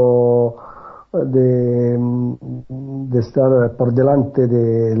juego de estar por delante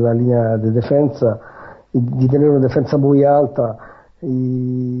de la línea de defensa y de tener una defensa muy alta,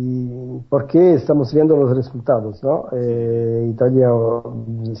 y porque estamos viendo los resultados, ¿no? Italia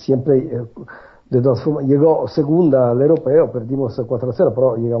siempre de todas formas llegó segunda al europeo, perdimos 4-0,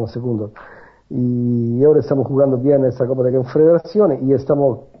 pero llegamos segundo. Y ahora estamos jugando bien esta Copa de Confederaciones y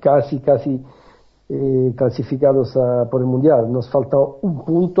estamos casi clasificados por el Mundial. Nos falta un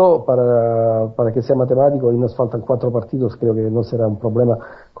punto para que sea matemático, y nos faltan 4 partidos. Creo que no será un problema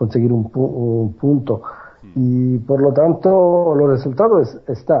conseguir un punto. Y por lo tanto los resultados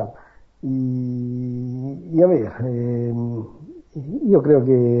están. Y a ver, yo creo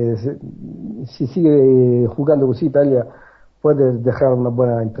que si sigue jugando así, Italia puede dejar una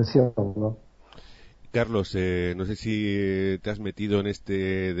buena impresión, ¿no? Carlos, no sé si te has metido en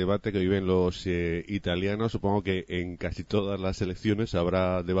este debate que viven los italianos. Supongo que en casi todas las selecciones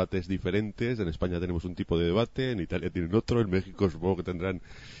habrá debates diferentes. En España tenemos un tipo de debate, en Italia tienen otro, en México supongo que tendrán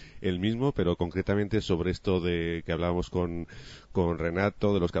el mismo, pero concretamente sobre esto de que hablábamos con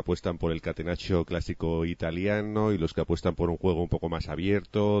Renato, de los que apuestan por el catenaccio clásico italiano y los que apuestan por un juego un poco más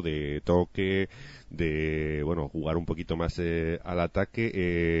abierto, de toque, de jugar un poquito más al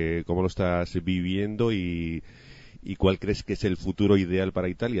ataque. ¿Cómo lo estás viviendo y cuál crees que es el futuro ideal para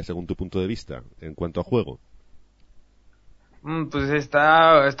Italia según tu punto de vista en cuanto a juego? Pues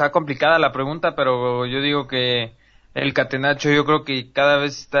está complicada la pregunta, pero yo digo que el catenaccio yo creo que cada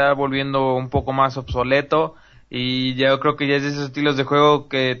vez está volviendo un poco más obsoleto, y yo creo que ya es de esos estilos de juego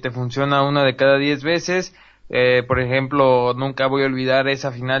que te funciona una de cada 10 veces. Por ejemplo, nunca voy a olvidar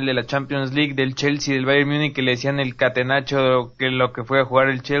esa final de la Champions League del Chelsea y del Bayern Múnich, que le decían el catenaccio, que lo que fue a jugar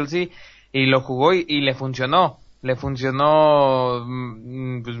el Chelsea, y lo jugó y le funcionó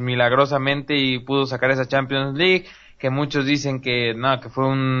pues milagrosamente, y pudo sacar esa Champions League. que muchos dicen que no, que fue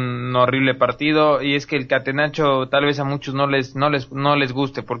un horrible partido, y es que el catenaccio tal vez a muchos no les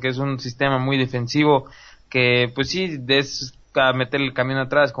guste, porque es un sistema muy defensivo que pues sí es a meter el camión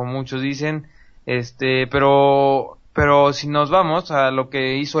atrás, como muchos dicen, pero si nos vamos a lo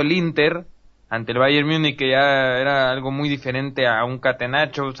que hizo el Inter ante el Bayern Múnich, que ya era algo muy diferente a un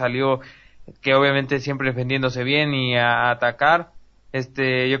catenaccio, salió que obviamente siempre defendiéndose bien y a atacar.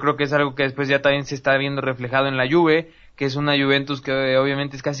 Yo creo que es algo que después ya también se está viendo reflejado en la Juve, que es una Juventus que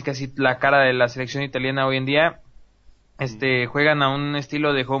obviamente es casi la cara de la selección italiana hoy en día. Juegan a un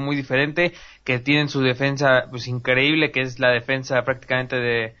estilo de juego muy diferente, que tienen su defensa pues increíble, que es la defensa prácticamente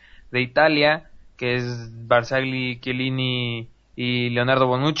de Italia, que es Barzagli, Chiellini y Leonardo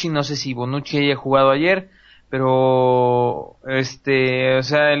Bonucci. No sé si Bonucci haya jugado ayer, pero o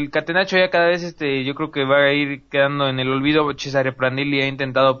sea, el catenaccio ya cada vez yo creo que va a ir quedando en el olvido. Cesare Prandelli ha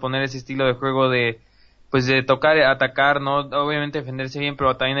intentado poner ese estilo de juego de tocar, atacar, no, obviamente defenderse bien,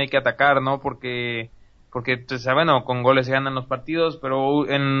 pero también hay que atacar, ¿no? Porque pues, bueno, con goles se ganan los partidos, pero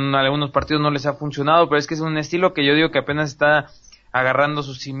en algunos partidos no les ha funcionado. Pero es que es un estilo que yo digo que apenas está agarrando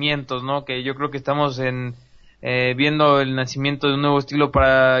sus cimientos, ¿no? Que yo creo que estamos viendo el nacimiento de un nuevo estilo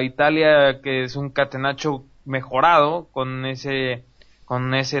para Italia, que es un catenaccio mejorado con ese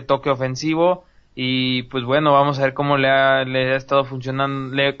toque ofensivo. Y pues bueno, vamos a ver cómo le ha estado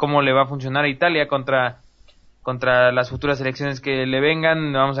funcionando, cómo le va a funcionar a Italia contra las futuras elecciones que le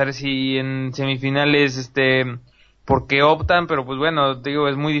vengan. Vamos a ver si en semifinales por qué optan, pero pues bueno, digo,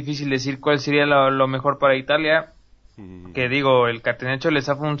 es muy difícil decir cuál sería lo mejor para Italia. Que digo, el catenaccio les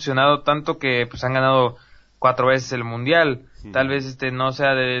ha funcionado tanto que pues han ganado 4 veces el mundial. Tal vez no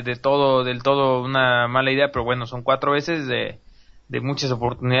sea del todo una mala idea, pero bueno, son 4 veces de muchas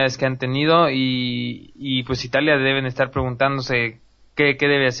oportunidades que han tenido, y pues Italia deben estar preguntándose qué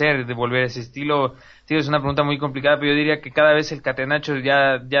debe hacer, de volver a ese estilo. Sí, es una pregunta muy complicada, pero yo diría que cada vez el catenaccio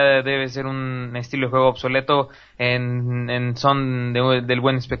ya debe ser un estilo de juego obsoleto en son del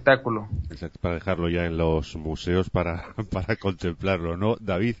buen espectáculo. Exacto, para dejarlo ya en los museos para contemplarlo, ¿no,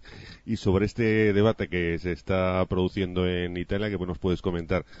 David? Y sobre este debate que se está produciendo en Italia, ¿qué nos puedes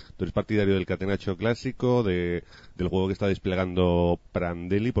comentar? ¿Tú eres partidario del catenaccio clásico, del juego que está desplegando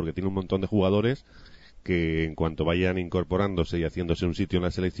Prandelli? Porque tiene un montón de jugadores que en cuanto vayan incorporándose y haciéndose un sitio en la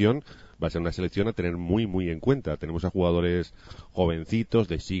selección, va a ser una selección a tener muy muy en cuenta. Tenemos a jugadores jovencitos,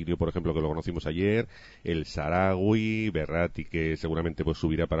 de Sigrio, por ejemplo, que lo conocimos ayer, el Sarawi, Berratti, que seguramente pues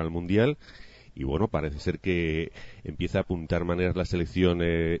subirá para el Mundial, y bueno, parece ser que empieza a apuntar maneras la selección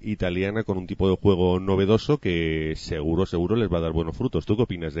italiana con un tipo de juego novedoso que seguro les va a dar buenos frutos. ¿Tú qué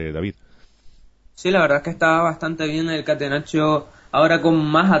opinas, David? Sí, la verdad es que está bastante bien el catenaccio, ahora con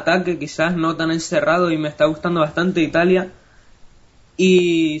más ataque, quizás no tan encerrado, y me está gustando bastante Italia.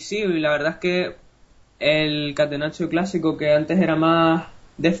 Y sí, la verdad es que el catenaccio clásico, que antes era más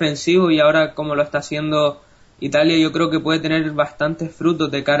defensivo y ahora como lo está haciendo Italia, yo creo que puede tener bastantes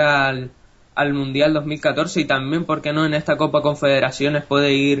frutos de cara al Mundial 2014, y también, ¿por qué no?, en esta Copa Confederaciones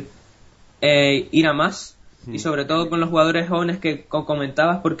puede ir a más, y sobre todo con los jugadores jóvenes que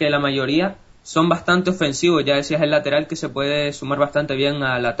comentabas, porque la mayoría son bastante ofensivos. Ya decías el lateral, que se puede sumar bastante bien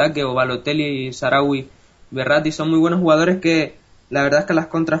al ataque, o Balotelli, Sarawi, Berratti, son muy buenos jugadores que la verdad es que las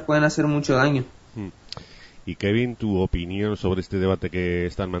contras pueden hacer mucho daño. Y Kevin, ¿tu opinión sobre este debate que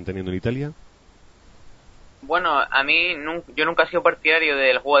están manteniendo en Italia? Bueno, a mí yo nunca he sido partidario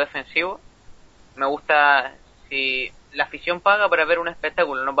del juego defensivo. Me gusta, si la afición paga para ver un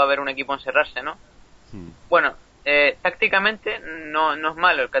espectáculo, no para ver un equipo encerrarse, ¿no? Bueno, tácticamente no es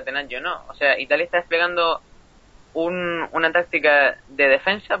malo el catenaccio, ¿no? O sea, Italia está desplegando una táctica de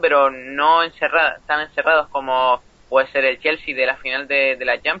defensa, pero no tan encerrados como puede ser el Chelsea de la final de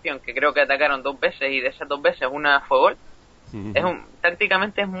la Champions, que creo que atacaron 2 veces, y de esas 2 veces una fue gol.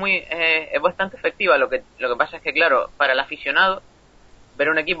 Tácticamente es bastante efectiva. Lo que pasa es que, claro, para el aficionado, ver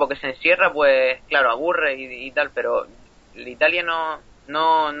un equipo que se encierra, pues claro, aburre y tal, pero Italia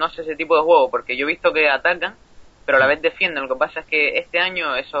no hace ese tipo de juego, porque yo he visto que atacan, pero a la vez defienden. Lo que pasa es que este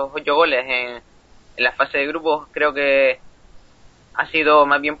año esos 8 goles en la fase de grupos creo que ha sido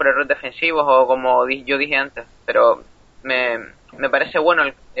más bien por errores defensivos, o como yo dije antes, pero me parece bueno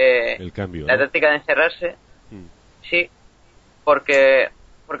el cambio, la táctica de encerrarse. Sí, porque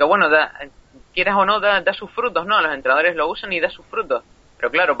bueno, quieras o no, da sus frutos, ¿no? Los entrenadores lo usan y da sus frutos,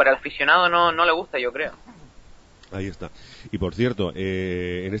 pero claro, para el aficionado no le gusta, yo creo. Ahí está. Y por cierto,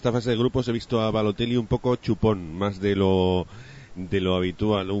 en esta fase de grupos he visto a Balotelli un poco chupón, más de lo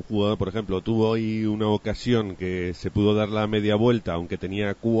habitual. Un jugador, por ejemplo, tuvo hoy una ocasión que se pudo dar la media vuelta, aunque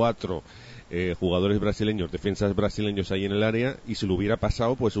tenía 4, jugadores brasileños, defensas brasileños ahí en el área, y si lo hubiera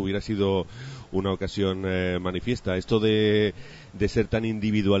pasado, pues hubiera sido una ocasión manifiesta. Esto de ser tan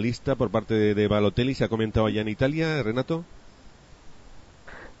individualista por parte de Balotelli, ¿se ha comentado ya en Italia, Renato?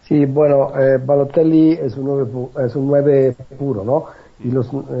 Sí, bueno, Balotelli es un 9 puro, ¿no? Y los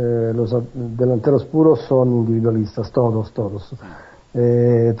delanteros puros son individualistas, todos.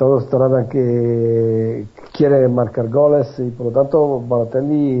 Todos tratan que quieren marcar goles y por lo tanto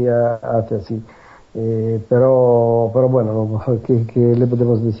Balotelli hace así. Pero bueno, ¿qué le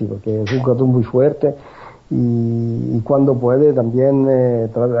podemos decir? Porque es un jugador muy fuerte y cuando puede también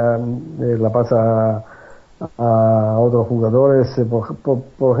la pasa a otros jugadores.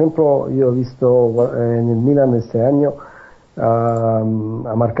 Por ejemplo, yo he visto en el Milan este año ha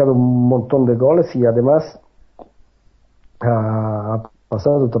marcado un montón de goles y además ha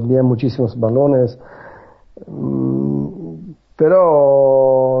pasado también muchísimos balones,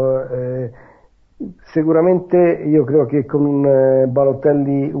 pero seguramente yo creo que con un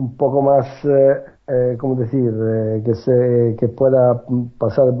Balotelli un poco más, ¿cómo decir?, que pueda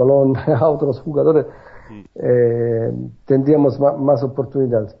pasar el balón a otros jugadores, tendríamos más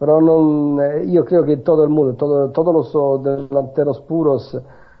oportunidades. Pero yo creo que todo el mundo, todos los delanteros puros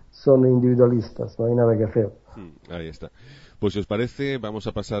son individualistas, no hay nada que hacer. Ahí está. Pues si os parece, vamos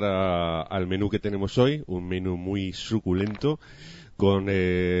a pasar al menú que tenemos hoy, un menú muy suculento, con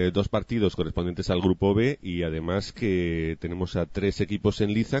 2 partidos correspondientes al grupo B, y además que tenemos a 3 equipos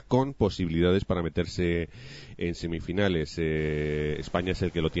en liza con posibilidades para meterse en semifinales. España es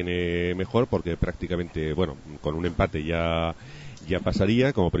el que lo tiene mejor porque prácticamente, bueno, con un empate ya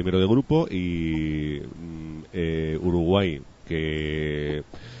pasaría como primero de grupo, y Uruguay, que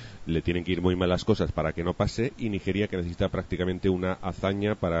le tienen que ir muy mal las cosas para que no pase, y Nigeria, que necesita prácticamente una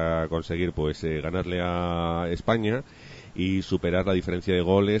hazaña para conseguir pues ganarle a España y superar la diferencia de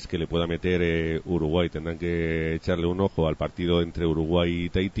goles que le pueda meter Uruguay. Tendrán que echarle un ojo al partido entre Uruguay y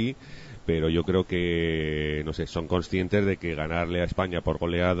Tahití, pero yo creo que, no sé, son conscientes de que ganarle a España por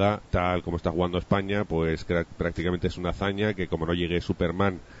goleada, tal como está jugando España, pues prácticamente es una hazaña que, como no llegue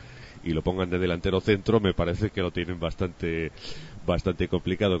Superman y lo pongan de delantero centro, me parece que lo tienen bastante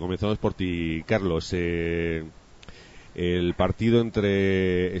complicado. Comenzamos por ti, Carlos. El partido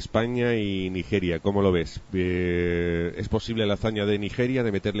entre España y Nigeria, ¿cómo lo ves? ¿Es posible la hazaña de Nigeria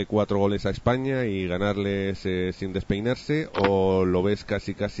de meterle 4 goles a España y ganarles sin despeinarse, o lo ves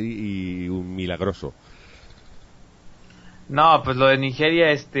casi y un milagroso? No, pues lo de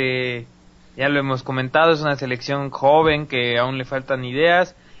Nigeria, ya lo hemos comentado, es una selección joven que aún le faltan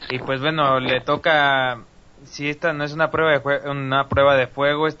ideas, y pues bueno, le toca, si esta no es una prueba de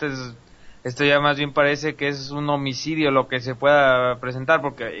fuego, esto ya más bien parece que es un homicidio lo que se pueda presentar,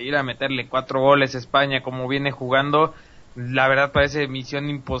 porque ir a meterle 4 goles a España como viene jugando, la verdad parece misión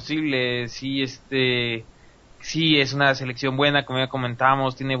imposible. Sí, sí es una selección buena, como ya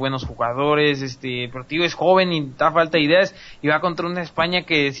comentábamos, tiene buenos jugadores, pero tío, es joven y da falta de ideas, y va contra una España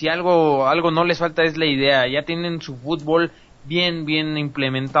que si algo no les falta es la idea. Ya tienen su fútbol bien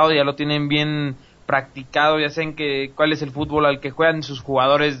implementado, ya lo tienen bien practicado, ya saben cuál es el fútbol al que juegan sus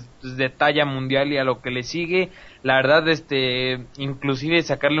jugadores de talla mundial y a lo que le sigue. La verdad, inclusive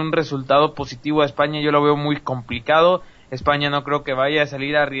sacarle un resultado positivo a España yo lo veo muy complicado. España no creo que vaya a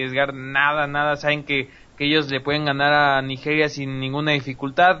salir a arriesgar nada, saben que ellos le pueden ganar a Nigeria sin ninguna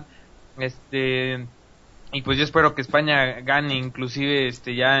dificultad, y pues yo espero que España gane, inclusive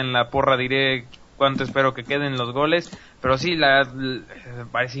ya en la porra diré cuánto espero que queden los goles, pero sí,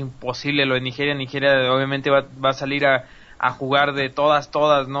 parece imposible lo de Nigeria. Nigeria obviamente va a salir a jugar de todas,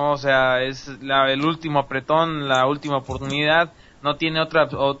 ¿no? O sea, es el último apretón, la última oportunidad, no tiene otra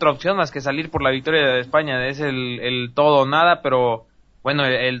opción más que salir por la victoria de España. Es el todo o nada, pero bueno,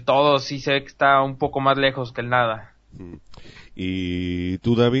 el todo sí se ve que está un poco más lejos que el nada. Y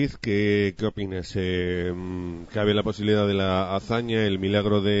tú, David, ¿qué opinas? ¿Cabe la posibilidad de la hazaña, el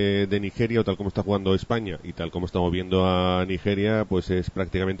milagro de Nigeria, o tal como está jugando España y tal como estamos viendo a Nigeria, pues es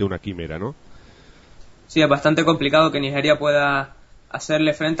prácticamente una quimera, ¿no? Sí, es bastante complicado que Nigeria pueda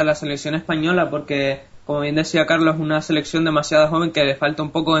hacerle frente a la selección española, porque, como bien decía Carlos, es una selección demasiado joven que le falta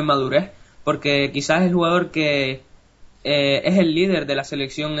un poco de madurez, porque quizás el jugador que es el líder de la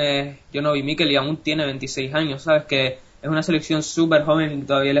selección es Junio, y aún tiene 26 años, ¿sabes? Que es una selección súper joven y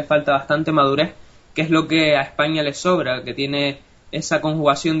todavía le falta bastante madurez, que es lo que a España le sobra, que tiene esa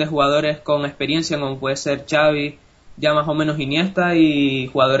conjugación de jugadores con experiencia, como puede ser Xavi, ya más o menos Iniesta, y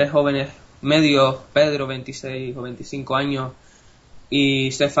jugadores jóvenes medios, Pedro, 26 o 25 años,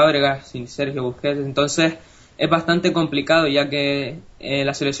 y Cesc Fábregas, y Sergio Busquets. Entonces es bastante complicado, ya que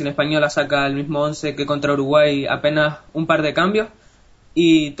la selección española saca el mismo 11 que contra Uruguay, apenas un par de cambios,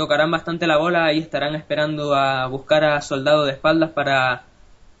 y tocarán bastante la bola y estarán esperando a buscar a Soldado de espaldas para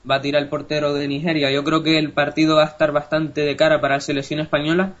batir al portero de Nigeria. Yo creo que el partido va a estar bastante de cara para la selección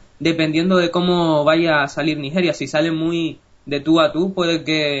española, dependiendo de cómo vaya a salir Nigeria. Si sale muy de tú a tú, puede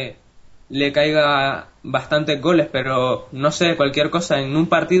que le caiga bastantes goles, pero no sé, cualquier cosa en un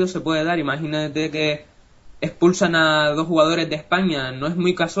partido se puede dar. Imagínate que expulsan a 2 jugadores de España, no es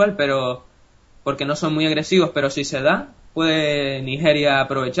muy casual, pero porque no son muy agresivos, pero si se da, puede Nigeria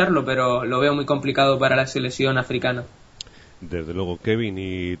aprovecharlo, pero lo veo muy complicado para la selección africana. Desde luego, Kevin,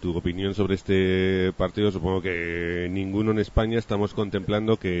 y tu opinión sobre este partido. Supongo que ninguno en España estamos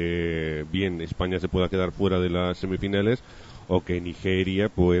contemplando que bien España se pueda quedar fuera de las semifinales o que Nigeria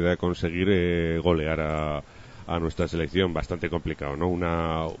pueda conseguir golear a nuestra selección. Bastante complicado, ¿no?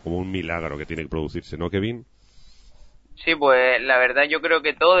 Como un milagro que tiene que producirse, ¿no, Kevin? Sí, pues la verdad yo creo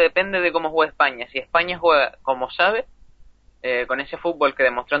que todo depende de cómo juega España. Si España juega como sabe, con ese fútbol que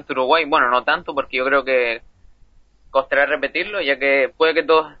demostró ante Uruguay, bueno, no tanto, porque yo creo que costará repetirlo, ya que puede que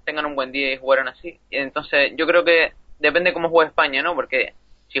todos tengan un buen día y jugaran así. Entonces yo creo que depende cómo juega España, ¿no? Porque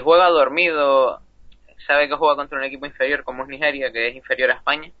si juega dormido, sabe que juega contra un equipo inferior como es Nigeria, que es inferior a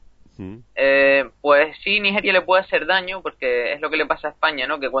España, pues sí, Nigeria le puede hacer daño, porque es lo que le pasa a España,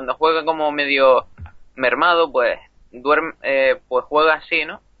 ¿no? Que cuando juega como medio mermado, pues pues juega así,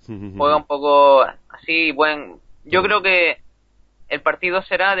 ¿no? Juega un poco así, yo creo que el partido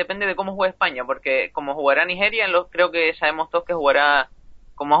depende de cómo juegue España, porque como jugará Nigeria, creo que sabemos todos que jugará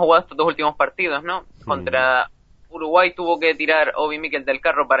como ha jugado estos 2 últimos partidos, ¿no? Contra Uruguay tuvo que tirar Obi Mikel del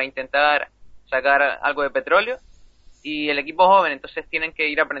carro para intentar sacar algo de petróleo, y el equipo joven, entonces tienen que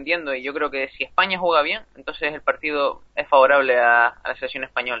ir aprendiendo, y yo creo que si España juega bien, entonces el partido es favorable a la selección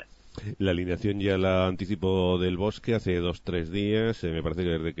española. La alineación ya la anticipó del Bosque hace 2-3 días, me parece que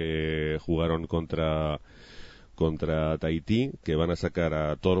desde que jugaron contra Tahití, que van a sacar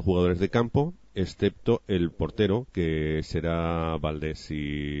a todos los jugadores de campo, excepto el portero, que será Valdés.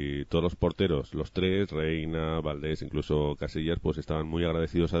 Y todos los porteros, los 3, Reina, Valdés, incluso Casillas, pues estaban muy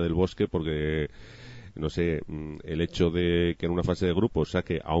agradecidos a Del Bosque porque, no sé, el hecho de que en una fase de grupos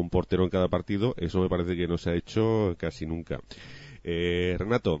saque a un portero en cada partido, eso me parece que no se ha hecho casi nunca.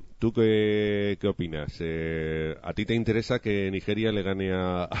 Renato, ¿tú qué opinas? ¿A ti te interesa que Nigeria le gane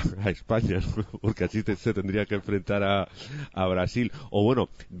a España, ¿no? Porque así se tendría que enfrentar a Brasil? O bueno,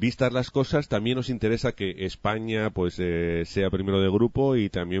 vistas las cosas, también nos interesa que España pues sea primero de grupo y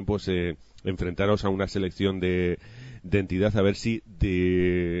también pues enfrentaros a una selección de entidad, a ver si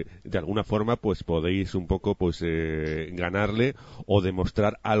de alguna forma pues podéis un poco pues ganarle o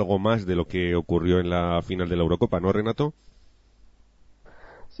demostrar algo más de lo que ocurrió en la final de la Eurocopa, ¿no, Renato?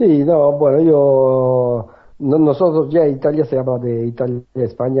 Sí, no, bueno, nosotros ya Italia, se habla de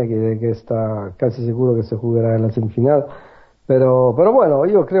Italia-España, que está casi seguro que se jugará en la semifinal, pero bueno,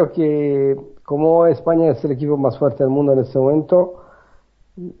 yo creo que como España es el equipo más fuerte del mundo en este momento,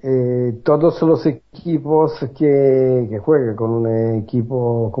 todos los equipos que juegan con un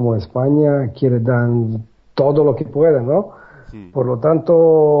equipo como España quieren dar todo lo que pueden, ¿no? Por lo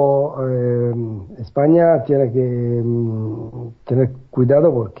tanto, España tiene que tener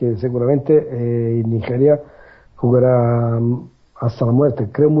cuidado porque seguramente Nigeria jugará hasta la muerte.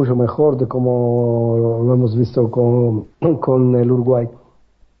 Creo mucho mejor de como lo hemos visto con el Uruguay.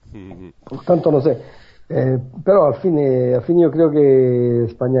 Por tanto, no sé. Pero al fin yo creo que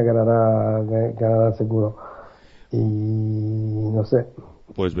España ganará seguro. Y no sé.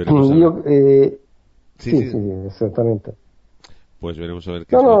 Pues veremos. Sí, exactamente. Pues veremos a ver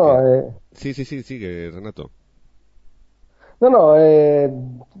qué es lo que... Sí, sigue, Renato.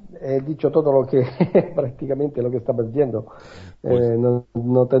 He dicho todo lo que prácticamente lo que está perdiendo. Pues,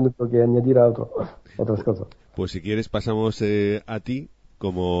 no tengo que añadir otras cosas. Pues si quieres pasamos a ti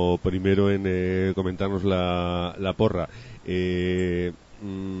como primero en comentarnos la porra. ¿Qué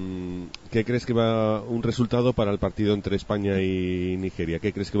crees que va un resultado para el partido entre España y Nigeria?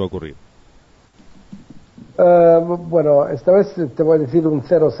 ¿Qué crees que va a ocurrir? Bueno, esta vez te voy a decir un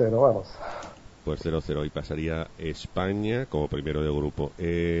 0-0, vamos. Pues 0-0 y pasaría España como primero de grupo.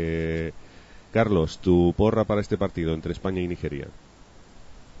 Carlos, tu porra para este partido entre España y Nigeria.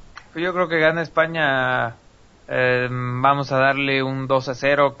 Yo creo que gana España. Vamos a darle un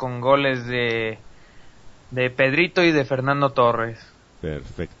 2-0 con goles de Pedrito y de Fernando Torres.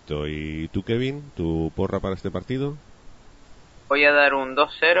 Perfecto. ¿Y tú, Kevin, tu porra para este partido? Voy a dar un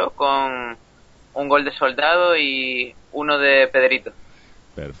 2-0 con un gol de Soldado y uno de Pedrito.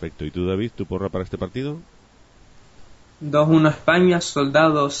 Perfecto. ¿Y tú, David, tu porra para este partido? 2-1 España,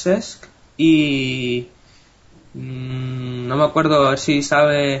 Soldado, Cesc y... no me acuerdo si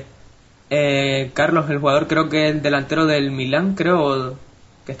sabe Carlos, el jugador, creo que el delantero del Milán, creo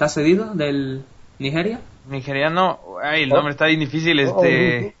que está cedido, del Nigeria. Nigeriano, el nombre está bien difícil,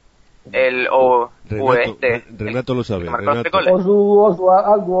 Renato lo sabe. No me acuerdo.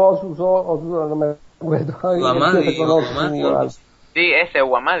 Sí, ese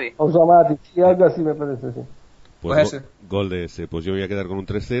Uamadi. Sí, algo así me parece, sí. Pues gol de ese. Pues yo voy a quedar con un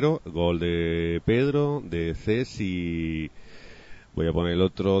 3-0. Gol de Pedro, de Cés y voy a poner el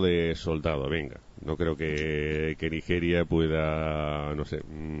otro de Soldado. Venga, no creo que Nigeria pueda, no sé,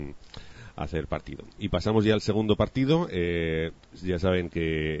 hacer partido. Y pasamos ya al segundo partido. Ya saben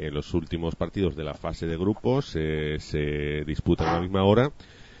que en los últimos partidos de la fase de grupos se disputan a la misma hora.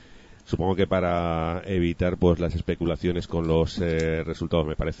 Supongo que para evitar pues las especulaciones con los resultados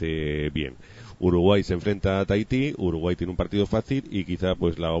me parece bien. Uruguay se enfrenta a Tahití. Uruguay tiene un partido fácil y quizá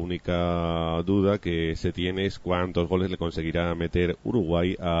pues la única duda que se tiene es cuántos goles le conseguirá meter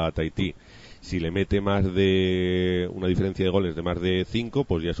Uruguay a Tahití. Si le mete más de una diferencia de goles de más de 5,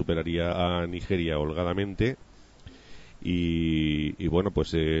 pues ya superaría a Nigeria holgadamente. Y bueno,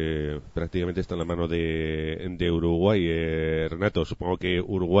 pues prácticamente está en la mano de Uruguay. Renato, supongo que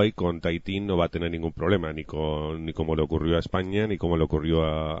Uruguay con Tahití no va a tener ningún problema, ni como le ocurrió a España, ni como le ocurrió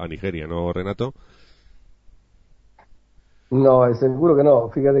a Nigeria, ¿no, Renato? No, seguro que no.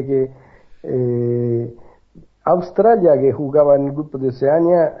 Fíjate que Australia, que jugaba en el grupo de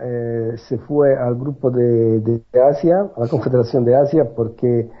Oceania, se fue al grupo de Asia, a la Confederación de Asia,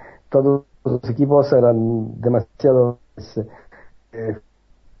 porque todos los equipos eran demasiado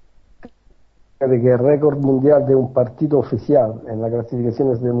de que el récord mundial de un partido oficial en las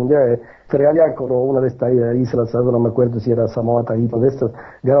clasificaciones del mundial, Australia con una de estas islas, no me acuerdo si era Samoa, Tahití, de estas,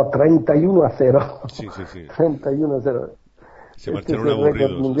 ganó 31-0. Sí. 31-0. Se marcharon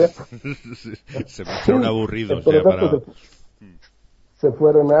aburridos. Se marcharon aburridos ya para... Se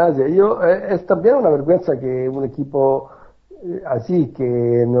fueron a Asia. Es también una vergüenza que un equipo así, que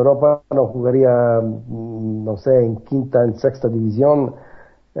en Europa no jugaría, no sé, en quinta, en sexta división,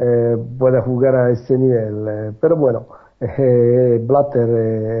 pueda jugar a este nivel. Pero bueno,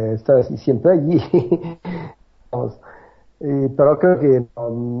 Blatter está siempre allí. Vamos. Pero creo que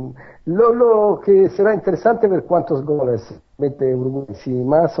lo que será interesante ver cuántos goles mete Uruguay, si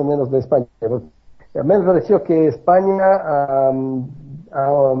más o menos de España. A mí me pareció que España,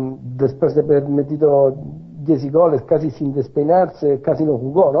 después de haber metido 10 goles casi sin despeinarse, casi no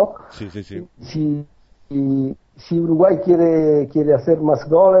jugó, ¿no? Sí. Si Uruguay quiere hacer más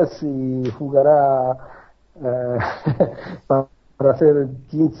goles y jugará para hacer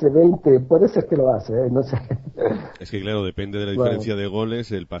 15, 20, puede ser que lo hace, no sé. Es que claro, depende de la diferencia de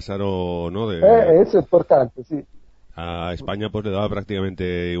goles, el pasar o no. Eso es importante, sí. A España pues le daba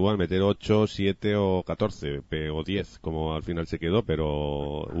prácticamente igual meter 8, 7 o 14 o 10, como al final se quedó,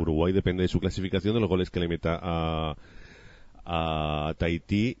 pero Uruguay depende de su clasificación, de los goles que le meta a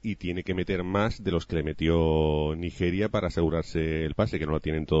Tahití, y tiene que meter más de los que le metió Nigeria para asegurarse el pase, que no lo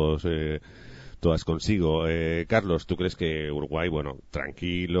tienen todas consigo. Carlos, ¿tú crees que Uruguay, bueno,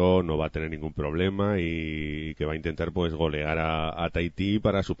 tranquilo, no va a tener ningún problema y que va a intentar pues golear a Tahití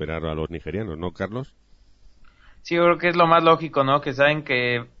para superar a los nigerianos, ¿no, Carlos? Sí, yo creo que es lo más lógico, ¿no? Que saben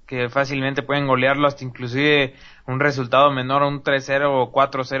que fácilmente pueden golearlo, hasta inclusive un resultado menor, un 3-0 o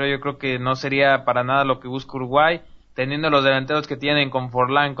 4-0, yo creo que no sería para nada lo que busca Uruguay, teniendo los delanteros que tienen con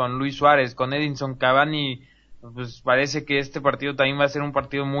Forlán, con Luis Suárez, con Edinson Cavani, pues parece que este partido también va a ser un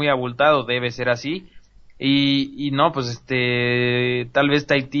partido muy abultado, debe ser así. Y no, pues tal vez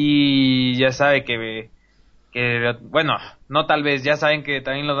Tahití ya sabe que bueno, no tal vez, ya saben que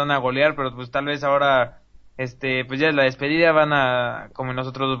también los van a golear, pero pues tal vez ahora pues ya en la despedida como en los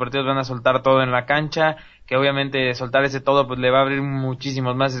otros dos partidos, van a soltar todo en la cancha, que obviamente soltar ese todo pues le va a abrir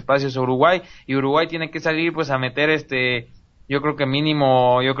muchísimos más espacios a Uruguay, y Uruguay tiene que salir pues a meter yo creo que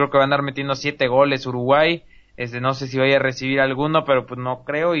va a andar metiendo 7 goles Uruguay, no sé si vaya a recibir alguno, pero pues no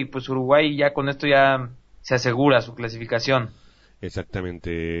creo, y pues Uruguay ya con esto ya se asegura su clasificación.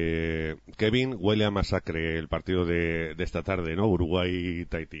 Exactamente. Kevin, huele a masacre el partido de esta tarde, ¿no?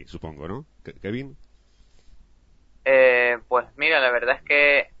 Uruguay-Tahití, supongo, ¿no? Kevin. Pues mira, la verdad es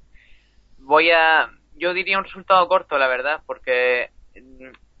que yo diría un resultado corto, la verdad, porque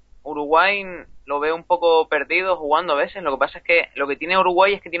Uruguay lo veo un poco perdido jugando a veces. Lo que pasa es que lo que tiene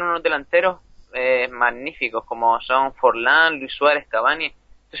Uruguay es que tiene unos delanteros magníficos, como son Forlán, Luis Suárez, Cavani.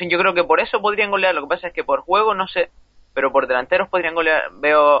 Entonces yo creo que por eso podrían golear. Lo que pasa es que por juego no sé, pero por delanteros podrían golear.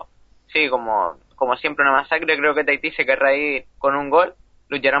 Veo, sí, como siempre una masacre. Creo que Tahití se querrá ir con un gol,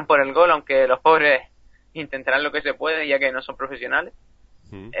 lucharán por el gol, aunque los pobres intentarán lo que se puede, ya que no son profesionales.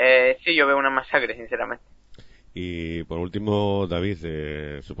 Sí, yo veo una masacre, sinceramente. Y por último,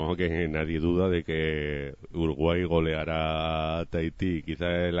 David, supongo que nadie duda de que Uruguay goleará a Tahití. Quizá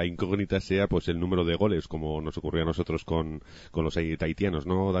la incógnita sea pues el número de goles, como nos ocurrió a nosotros con los tahitianos,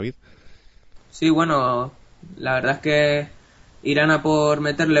 ¿no, David? Sí, bueno, la verdad es que irán a por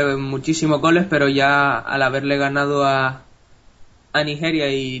meterle muchísimos goles, pero ya al haberle ganado a Nigeria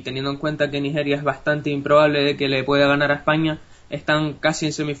y teniendo en cuenta que Nigeria es bastante improbable de que le pueda ganar a España, están casi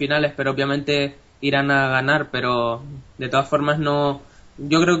en semifinales, pero obviamente irán a ganar, pero de todas formas no,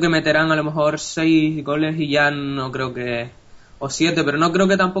 yo creo que meterán a lo mejor 6 goles y ya no creo que, o 7, pero no creo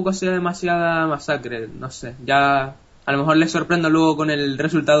que tampoco sea demasiada masacre, no sé, ya a lo mejor les sorprendo luego con el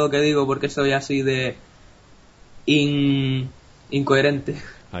resultado que digo porque soy así de incoherente.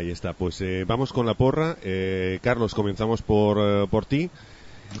 Ahí está, pues vamos con la porra. Carlos, comenzamos por ti.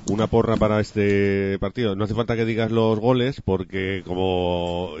 Una porra para este partido. No hace falta que digas los goles, porque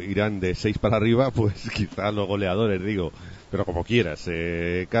como irán de 6 para arriba, pues quizás los goleadores, digo. Pero como quieras.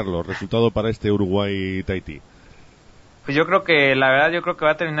 Carlos, resultado para este Uruguay-Tahití. Pues yo creo que, la verdad,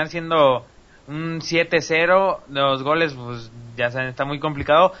 va a terminar siendo un 7-0. Los goles, pues ya saben, está muy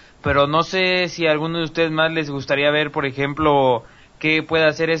complicado. Pero no sé si a alguno de ustedes más les gustaría ver, por ejemplo, qué puede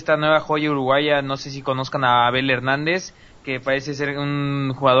hacer esta nueva joya uruguaya. No sé si conozcan a Abel Hernández, que parece ser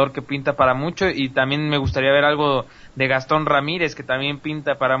un jugador que pinta para mucho, y también me gustaría ver algo de Gastón Ramírez, que también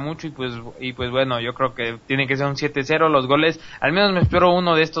pinta para mucho, y pues bueno, yo creo que tiene que ser un 7-0 los goles. Al menos me espero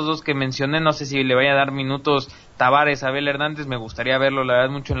uno de estos dos que mencioné. No sé si le vaya a dar minutos Tavares a Abel Hernández, me gustaría verlo la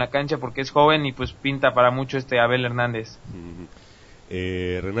verdad mucho en la cancha porque es joven y pues pinta para mucho Abel Hernández.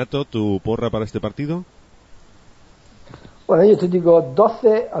 Renato, ¿tu porra para este partido? Bueno, yo te digo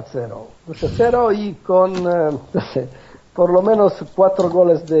 12-0. 12-0 y con por lo menos 4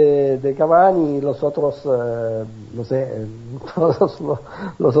 goles de Cavani y los otros, no sé, todos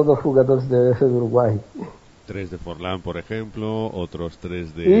los otros jugadores de Uruguay. 3 de Forlán, por ejemplo, otros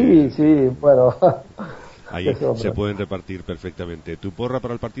 3 de... Sí, bueno. Ahí se pueden repartir perfectamente. ¿Tu porra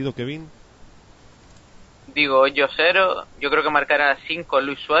para el partido, Kevin? Digo yo 0, yo creo que marcará 5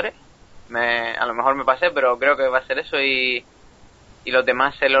 Luis Suárez. A lo mejor me pasé, pero creo que va a ser eso, y los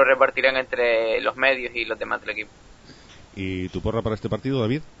demás se lo repartirán entre los medios y los demás del equipo. ¿Y tu porra para este partido,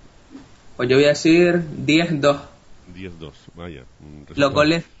 David? Pues yo voy a decir 10-2. 10-2, vaya. Los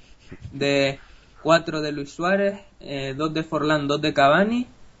goles de 4 de Luis Suárez, 2 de Forlán, 2 de Cavani.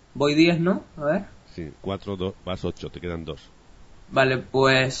 Voy 10, ¿no? A ver. Sí, 4, 2, vas 8, te quedan 2. Vale,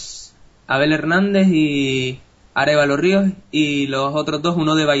 pues Abel Hernández y Arévalo Ríos, y los otros 2,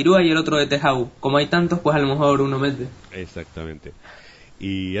 uno de Bairúa y el otro de Tejau. Como hay tantos, pues a lo mejor uno mete. Exactamente.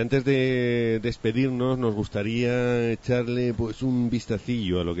 Y antes de despedirnos, nos gustaría echarle pues un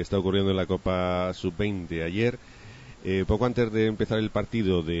vistacillo a lo que está ocurriendo en la Copa Sub-20. Ayer, poco antes de empezar el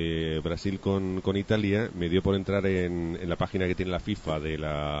partido de Brasil con Italia, me dio por entrar en la página que tiene la FIFA de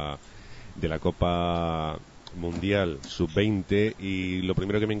la Copa Mundial Sub-20, y lo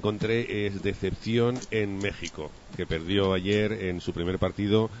primero que me encontré es decepción en México, que perdió ayer en su primer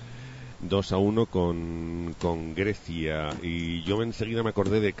partido 2-1 con Grecia, y yo enseguida me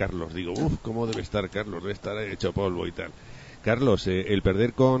acordé de Carlos. Digo, ¿cómo debe estar Carlos? Debe estar hecho polvo y tal. Carlos, el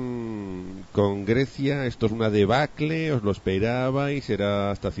perder con Grecia, ¿esto es una debacle? ¿Os lo esperabais? ¿Era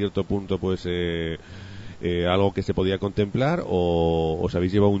hasta cierto punto pues algo que se podía contemplar, o os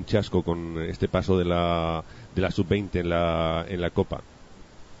habéis llevado un chasco con este paso de la Sub-20 en la Copa?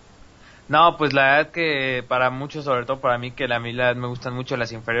 No, pues la verdad que para muchos, sobre todo para mí, que a mí me gustan mucho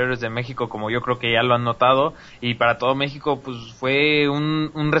las inferiores de México, como yo creo que ya lo han notado, y para todo México pues fue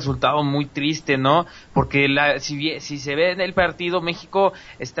un resultado muy triste, ¿no? Porque si se ve en el partido, México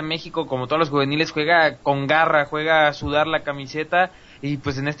como todos los juveniles, juega con garra, juega a sudar la camiseta, y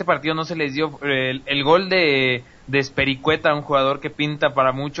pues en este partido no se les dio el gol de Espericueta, un jugador que pinta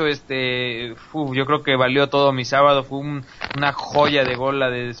para mucho. Yo creo que valió todo mi sábado, fue una joya de gol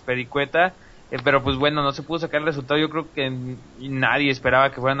la de Espericueta, pero pues bueno, no se pudo sacar el resultado. Yo creo que nadie esperaba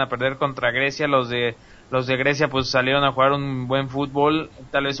que fueran a perder contra Grecia. Los de Grecia pues salieron a jugar un buen fútbol,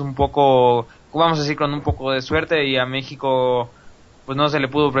 tal vez un poco, vamos a decir, con un poco de suerte, y a México pues no se le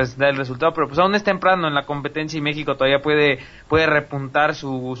pudo presentar el resultado, pero pues aún es temprano en la competencia y México todavía puede repuntar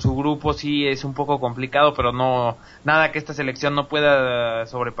su grupo. Sí, es un poco complicado, pero no nada que esta selección no pueda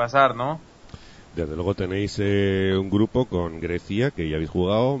sobrepasar, ¿no? Desde luego tenéis un grupo con Grecia, que ya habéis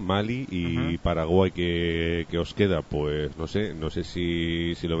jugado, Mali y Paraguay, que os queda, pues no sé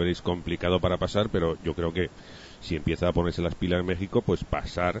si lo veréis complicado para pasar, pero yo creo que si empieza a ponerse las pilas en México, pues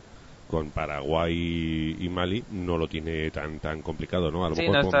pasar con Paraguay y Mali no lo tiene tan complicado, ¿no? A lo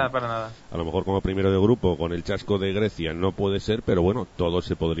mejor no está para nada. A lo mejor como primero de grupo con el chasco de Grecia no puede ser, pero bueno, todo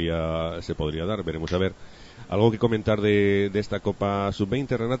se podría dar. Veremos a ver. ¿Algo que comentar de esta Copa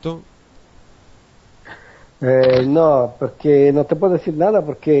Sub-20, Renato? No, porque no te puedo decir nada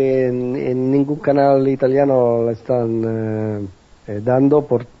porque en ningún canal italiano la están dando,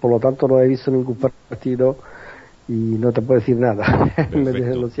 por lo tanto no he visto ningún partido y no te puedo decir nada.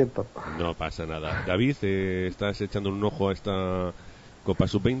 Lo siento. No pasa nada. David, ¿estás echando un ojo a esta Copa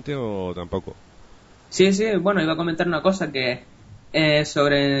Sub-20 o tampoco? Sí, bueno, iba a comentar una cosa que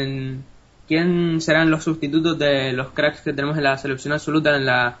sobre quién serán los sustitutos de los cracks que tenemos en la selección absoluta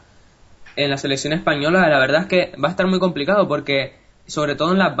en la selección española. La verdad es que va a estar muy complicado porque sobre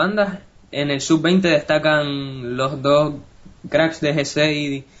todo en las bandas, en el sub-20 destacan los dos cracks de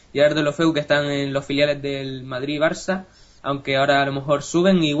GC y Ardelofeu que están en los filiales del Madrid y Barça, aunque ahora a lo mejor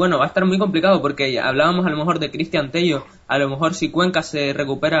suben, y bueno, va a estar muy complicado porque ya hablábamos a lo mejor de Cristian Tello, a lo mejor si Cuenca se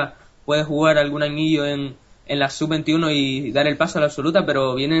recupera puede jugar algún añillo en la sub-21 y dar el paso a la absoluta,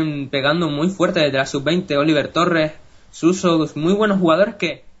 pero vienen pegando muy fuerte desde la sub-20, Oliver Torres, Suso, muy buenos jugadores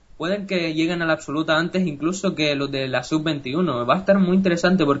que pueden que lleguen a la absoluta antes incluso que los de la sub-21. Va a estar muy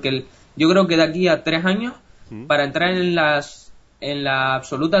interesante porque yo creo que de aquí a 3 años, para entrar en la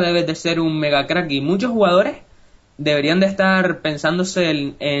absoluta debes de ser un mega crack, y muchos jugadores deberían de estar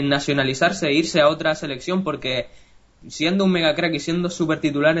pensándose en nacionalizarse e irse a otra selección, porque siendo un mega crack y siendo súper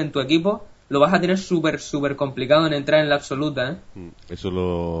titular en tu equipo, lo vas a tener súper complicado en entrar en la absoluta, ¿eh? Eso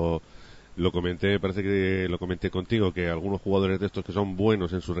lo comenté, parece que lo comenté contigo, que algunos jugadores de estos que son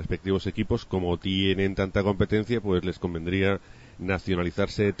buenos en sus respectivos equipos, como tienen tanta competencia, pues les convendría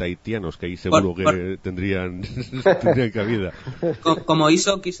nacionalizarse tahitianos, que ahí seguro que tendrían cabida. Como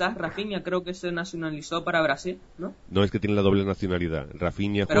hizo quizás Rafinha, creo que se nacionalizó para Brasil, ¿no? No, es que tiene la doble nacionalidad.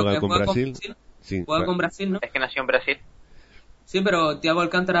 Rafinha juega con Brasil. Sí, juega con Brasil, ¿no? Es que nació en Brasil. Sí, pero Thiago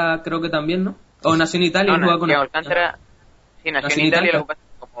Alcántara creo que también, ¿no? O nació en Italia y juega con Thiago Alcántara, sí, nació en Italia, lo que pasa es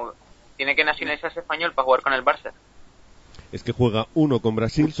que como tiene que nacionalizarse español para jugar con el Barça. Es que juega uno con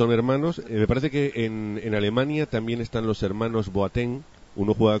Brasil, son hermanos. Me parece que en Alemania también están los hermanos Boateng.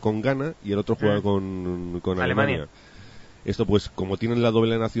 Uno juega con Ghana y el otro juega con Alemania. Esto pues como tienen la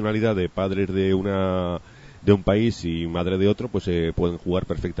doble nacionalidad de padres de un país y madre de otro, pues pueden jugar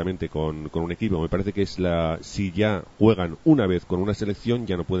perfectamente con un equipo. Me parece que si ya juegan una vez con una selección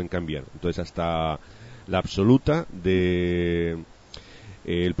ya no pueden cambiar. Entonces hasta la absoluta de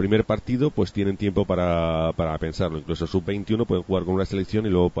el primer partido pues tienen tiempo para pensarlo. Incluso sub-21 pueden jugar con una selección y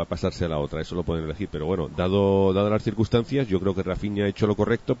luego pasarse a la otra, eso lo pueden elegir. Pero bueno, dadas las circunstancias, yo creo que Rafinha ha hecho lo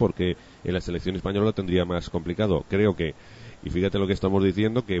correcto, porque en la selección española lo tendría más complicado. Creo que, y fíjate lo que estamos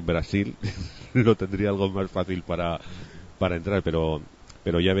diciendo, que Brasil lo tendría algo más fácil para entrar, pero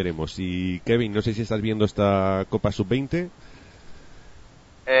ya veremos. Y Kevin, no sé si estás viendo esta Copa Sub-20.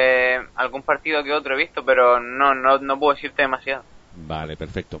 Algún partido que otro he visto, pero no puedo decirte demasiado. Vale,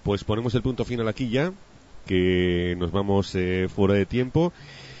 perfecto. Pues ponemos el punto final aquí ya, que nos vamos fuera de tiempo.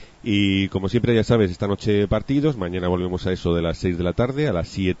 Y como siempre ya sabes, esta noche partidos, mañana volvemos a eso de las 6 de la tarde, a las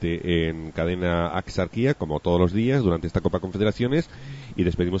 7 en cadena Axarquía, como todos los días durante esta Copa Confederaciones, y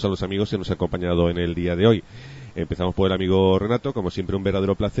despedimos a los amigos que nos han acompañado en el día de hoy. Empezamos por el amigo Renato, como siempre un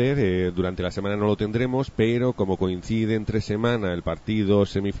verdadero placer. Durante la semana no lo tendremos, pero como coincide entre semana el partido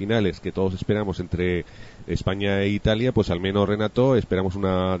semifinales que todos esperamos entre España e Italia, pues al menos, Renato, esperamos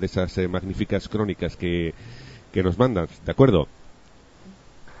una de esas magníficas crónicas que nos mandan, ¿de acuerdo?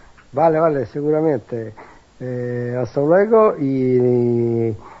 Vale, seguramente. Hasta luego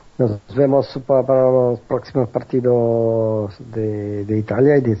y nos vemos para los próximos partidos de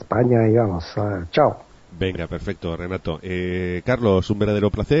Italia y de España y vamos, chao. Venga, perfecto, Renato. Carlos, un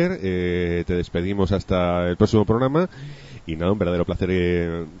verdadero placer. Te despedimos hasta el próximo programa. Y nada, un verdadero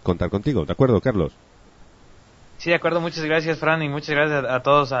placer contar contigo. ¿De acuerdo, Carlos? Sí, de acuerdo. Muchas gracias, Fran, y muchas gracias a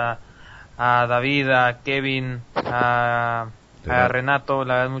todos, a David, a Kevin, a Renato.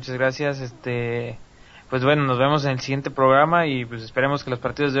 La verdad, muchas gracias. Pues bueno, nos vemos en el siguiente programa y pues esperemos que los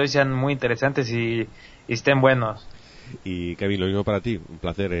partidos de hoy sean muy interesantes y estén buenos. Y Kevin, lo mismo para ti, un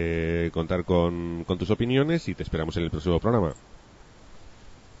placer contar con tus opiniones y te esperamos en el próximo programa.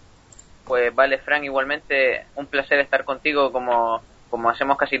 Pues vale, Frank, igualmente un placer estar contigo como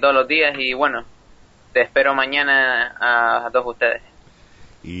hacemos casi todos los días, y bueno, te espero mañana a todos ustedes.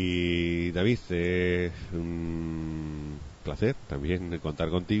 Y David, un placer también contar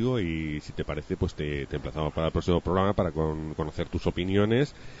contigo, y si te parece pues te emplazamos para el próximo programa para conocer tus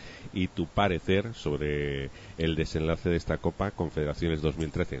opiniones y tu parecer sobre el desenlace de esta Copa Confederaciones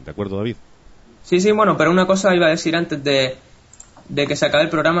 2013. ¿De acuerdo, David? Sí, bueno, pero una cosa iba a decir antes de que se acabe el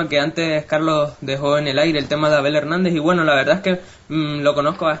programa, que antes Carlos dejó en el aire el tema de Abel Hernández, y bueno, la verdad es que lo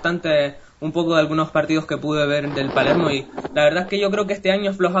conozco bastante, un poco de algunos partidos que pude ver del Palermo, y la verdad es que yo creo que este año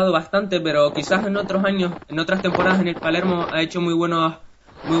ha aflojado bastante, pero quizás en otros años, en otras temporadas en el Palermo ha hecho muy buenas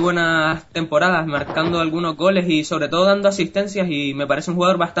temporadas, marcando algunos goles y sobre todo dando asistencias, y me parece un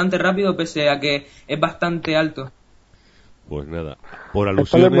jugador bastante rápido pese a que es bastante alto. Pues nada, por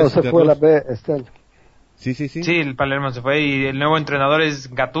alusiones... El Palermo se fue a la B este año. Sí. Sí, el Palermo se fue y el nuevo entrenador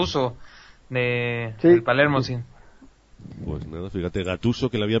es Gattuso del Palermo, sí. Pues nada, fíjate, Gattuso,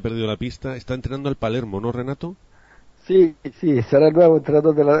 que le había perdido la pista, está entrenando al Palermo, ¿no, Renato? Sí, será el nuevo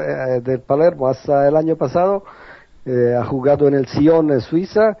entrenador del Palermo. Hasta el año pasado ha jugado en el Sion, en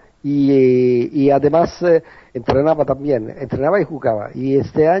Suiza, y además entrenaba y jugaba. Y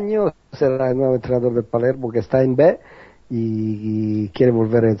este año será el nuevo entrenador del Palermo, que está en B y quiere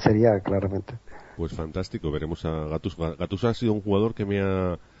volver en Serie A, claramente. Pues fantástico, veremos a Gattuso. Gattuso ha sido un jugador que me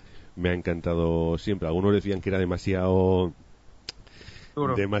ha encantado siempre. Algunos decían que era demasiado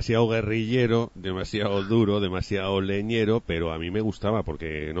guerrillero, demasiado duro, demasiado leñero, pero a mí me gustaba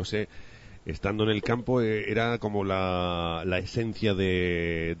porque, no sé, estando en el campo era como la esencia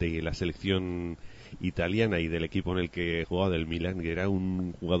de la selección italiana y del equipo en el que jugaba, del Milan, que era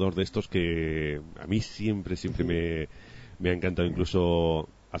un jugador de estos que a mí siempre me ha encantado. Incluso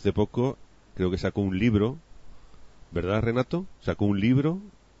hace poco creo que sacó un libro, ¿verdad, Renato?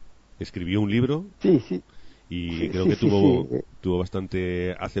 Escribió un libro. Sí. Y creo que tuvo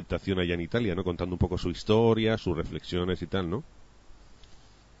bastante aceptación allá en Italia, ¿no? Contando un poco su historia, sus reflexiones y tal, ¿no?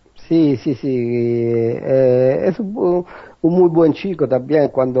 Sí. Es un muy buen chico también.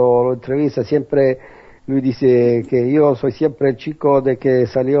 Cuando lo entrevista siempre lui dice que yo soy siempre el chico de que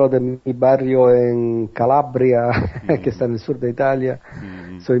salió de mi barrio en Calabria, que está en el sur de Italia.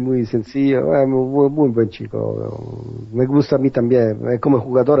 Soy muy sencillo, muy buen chico. Me gusta a mí también. Como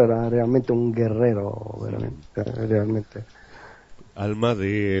jugador era realmente un guerrero, realmente. Alma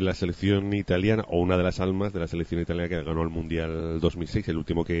de la selección italiana, o una de las almas de la selección italiana que ganó el Mundial 2006, el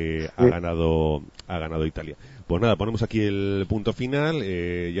último que ha ganado Italia. Pues nada, ponemos aquí el punto final,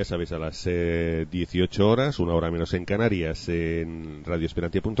 ya sabéis, a las 18 horas, una hora menos en Canarias, en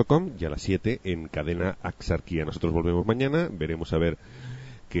radioesperantia.com, y a las 7 en Cadena Axarquía. Nosotros volvemos mañana, veremos a ver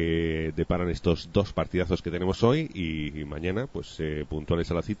qué deparan estos dos partidazos que tenemos hoy, y mañana, pues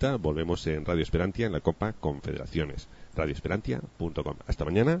puntuales a la cita, volvemos en Radio Esperantia en la Copa Confederaciones. radioesperantia.com. Hasta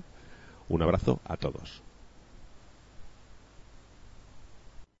mañana, un abrazo a todos.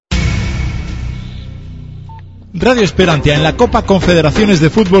 Radio Esperantia en la Copa Confederaciones de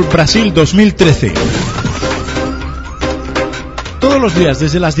Fútbol Brasil 2013. Todos los días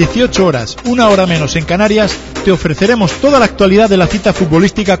desde las 18 horas, una hora menos en Canarias, te ofreceremos toda la actualidad de la cita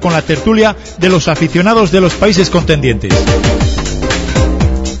futbolística con la tertulia de los aficionados de los países contendientes.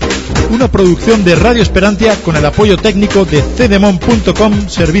 Una producción de Radio Esperantia con el apoyo técnico de cdemon.com,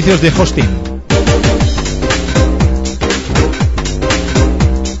 servicios de hosting.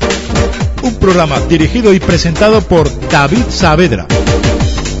 Un programa dirigido y presentado por David Saavedra.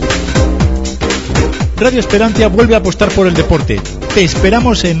 Radio Esperantia vuelve a apostar por el deporte. Te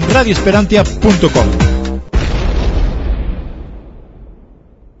esperamos en radioesperantia.com.